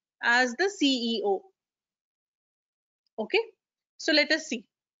as the CEO. Okay, so let us see.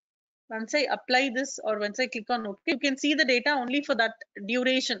 Once I apply this or once I click on OK, you can see the data only for that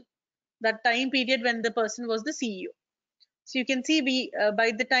duration, that time period when the person was the CEO. So you can see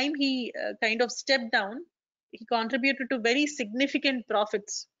by the time he kind of stepped down, he contributed to very significant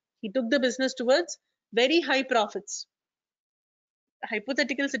profits. He took the business towards very high profits.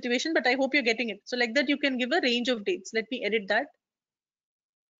 Hypothetical situation, but I hope you're getting it. So like that, you can give a range of dates. Let me edit that.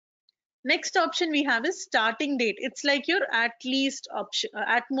 Next option we have is starting date. It's like your at least option,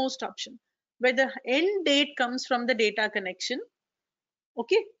 at most option, where the end date comes from the data connection.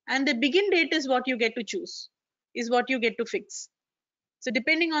 Okay, and the begin date is what you get to choose, is what you get to fix. So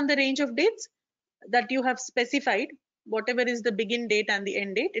depending on the range of dates that you have specified, whatever is the begin date and the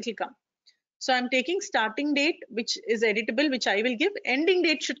end date, it will come. So I'm taking starting date, which is editable, which I will give. Ending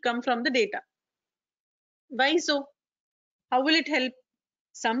date should come from the data. Why so? How will it help?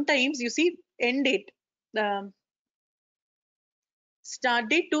 Sometimes you see end date, start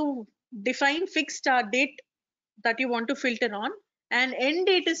date, to define fixed start date that you want to filter on, and end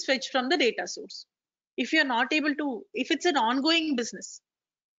date is fetched from the data source. If you're not able to, if it's an ongoing business,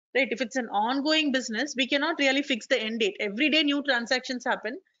 right? If it's an ongoing business, we cannot really fix the end date. Every day new transactions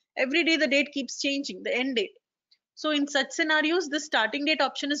happen. Every day the date keeps changing, the end date. So in such scenarios, the starting date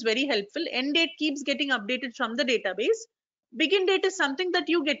option is very helpful. End date keeps getting updated from the database. Begin date is something that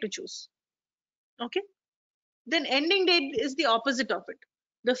you get to choose. Okay. Then ending date is the opposite of it.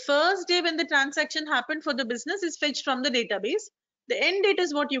 The first day when the transaction happened for the business is fetched from the database. The end date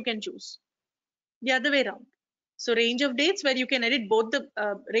is what you can choose. The other way around. So range of dates where you can edit both the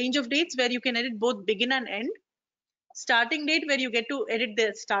range of dates where you can edit both begin and end. Starting date where you get to edit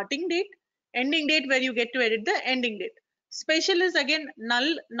the starting date, Ending date where you get to edit the ending date. Special is again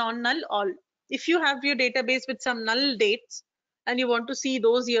null, non-null, all. If you have your database with some null dates and you want to see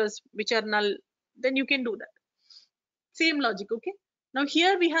those years which are null, then you can do that. Same logic, okay? Now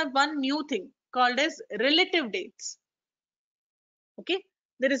here we have one new thing called as relative dates. Okay,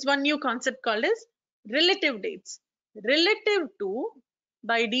 there is one new concept called as relative dates. Relative to,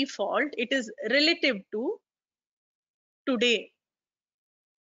 by default, it is relative to today.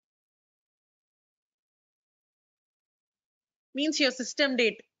 Means your system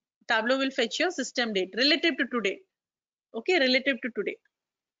date. Tableau will fetch your system date relative to today. Okay, relative to today.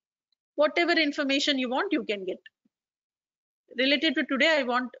 Whatever information you want, you can get. Relative to today, I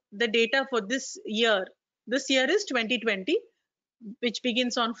want the data for this year. This year is 2020, which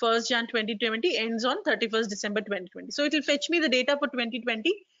begins on 1st Jan 2020, ends on 31st December 2020. So it will fetch me the data for 2020,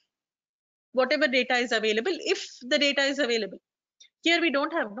 whatever data is available, if the data is available. Here we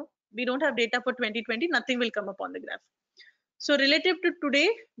don't have, no, we don't have data for 2020, nothing will come up on the graph. So relative to today,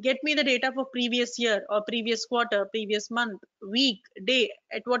 get me the data for previous year or previous quarter, previous month, week, day,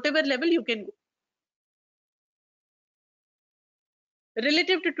 at whatever level you can go.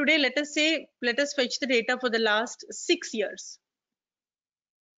 Relative to today, let us say, let us fetch the data for the last 6 years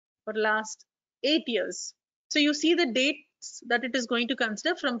or last 8 years. So you see the dates that it is going to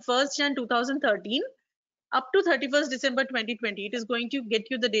consider from 1st Jan 2013 up to 31st December 2020. It is going to get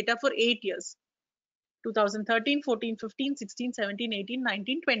you the data for 8 years. 2013, 14, 15, 16, 17, 18,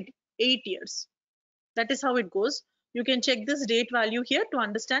 19, 20. 8 years. That is how it goes. You can check this date value here to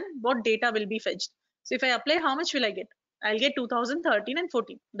understand what data will be fetched. So if I apply, how much will I get? I'll get 2013 and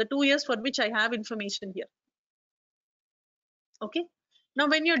 14, the 2 years for which I have information here. Okay. Now,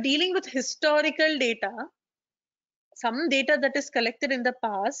 when you're dealing with historical data, some data that is collected in the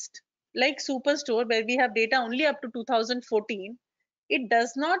past, like Superstore, where we have data only up to 2014, it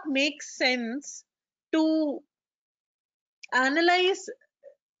does not make sense to analyze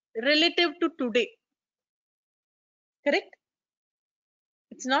relative to today. Correct?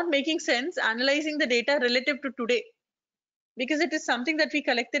 It's not making sense analyzing the data relative to today because it is something that we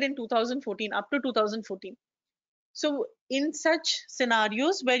collected in 2014, up to 2014. So in such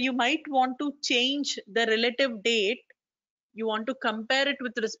scenarios where you might want to change the relative date, you want to compare it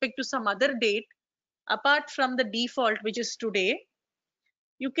with respect to some other date apart from the default, which is today,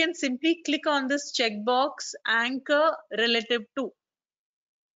 you can simply click on this checkbox, anchor relative to.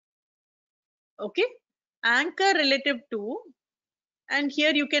 Okay, anchor relative to, and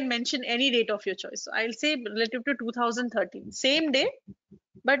here you can mention any date of your choice. So I'll say relative to 2013, same day,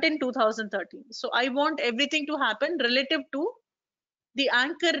 but in 2013. So I want everything to happen relative to the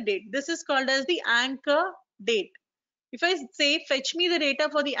anchor date. This is called as the anchor date. If I say fetch me the data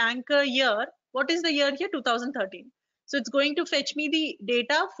for the anchor year, what is the year here? 2013. So it's going to fetch me the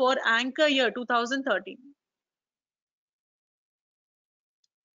data for anchor year 2013.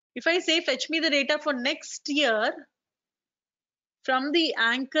 If I say fetch me the data for next year, from the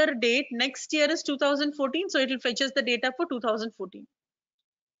anchor date, next year is 2014, so it will fetch us the data for 2014.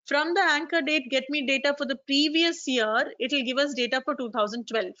 From the anchor date, get me data for the previous year, it will give us data for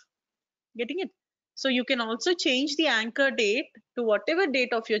 2012. Getting it? So you can also change the anchor date to whatever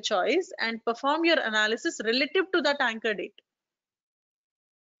date of your choice and perform your analysis relative to that anchor date.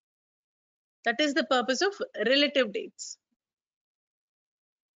 That is the purpose of relative dates.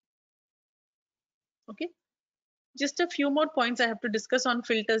 Okay. Just a few more points I have to discuss on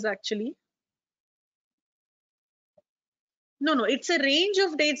filters actually. No, it's a range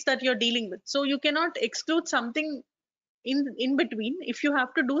of dates that you're dealing with. So you cannot exclude something in between. If you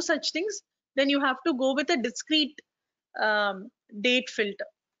have to do such things, then you have to go with a discrete date filter.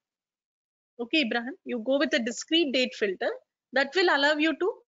 Okay, Ibrahim, you go with a discrete date filter that will allow you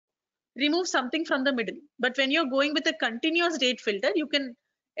to remove something from the middle. But when you're going with a continuous date filter, you can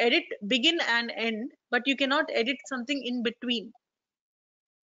edit begin and end, but you cannot edit something in between.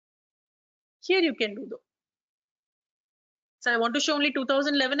 Here you can do though. So I want to show only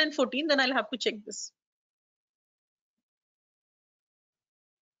 2011 and 14, then I'll have to check this.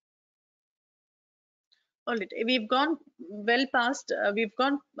 All right, we've gone well past, we've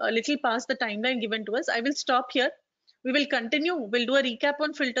gone a little past the timeline given to us. I will stop here. We will continue. We'll do a recap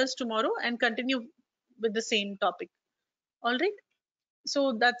on filters tomorrow and continue with the same topic. All right.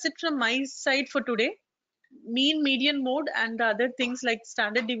 So that's it from my side for today. Mean, median, mode, and the other things like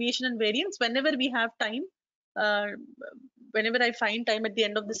standard deviation and variance. Whenever we have time, whenever I find time at the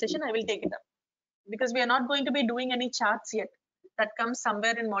end of the session, I will take it up. Because we are not going to be doing any charts yet. That comes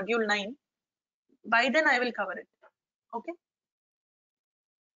somewhere in module 9. By then I will cover it. Okay.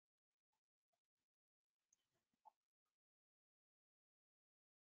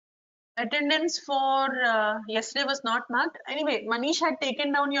 Attendance for yesterday was not marked. Anyway, Manish had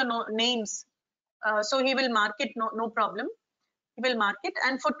taken down your names. So he will mark it, no problem. He will mark it.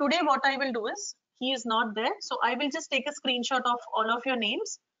 And for today, what I will do is, he is not there. So I will just take a screenshot of all of your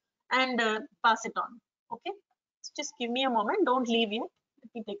names and pass it on. Okay. So just give me a moment. Don't leave yet.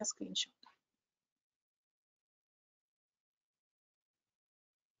 Let me take a screenshot.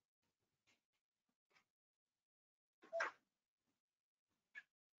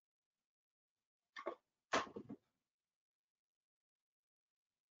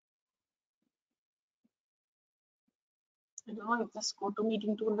 I don't know if this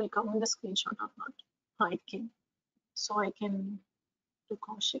GoToMeeting tool will come in the screenshot or not. It came. So I can do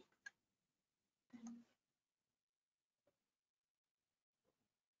Kaushik.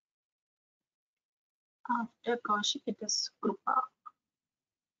 After Kaushik, it is Krupa.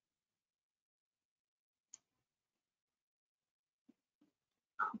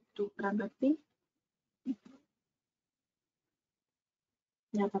 To Pragati.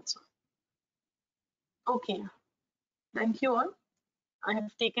 Yeah, that's all. Okay. Thank you all. I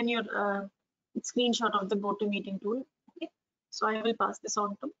have taken your screenshot of the GoToMeeting tool. Okay. So I will pass this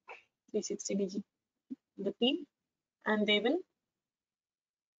on to 360DG, the team, and they will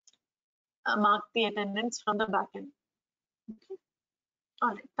mark the attendance from the backend. Okay.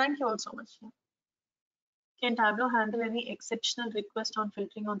 All right. Thank you all so much. Yeah. Can Tableau handle any exceptional request on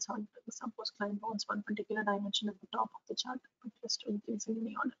filtering on something? Suppose client wants one particular dimension at the top of the chart, but rest of the things in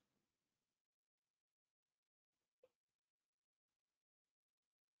any order.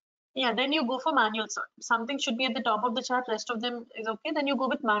 Yeah, then you go for manual sort. Something should be at the top of the chart, rest of them is okay. Then you go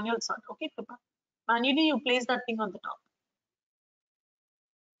with manual sort. Okay, Kripa. Manually, you place that thing on the top.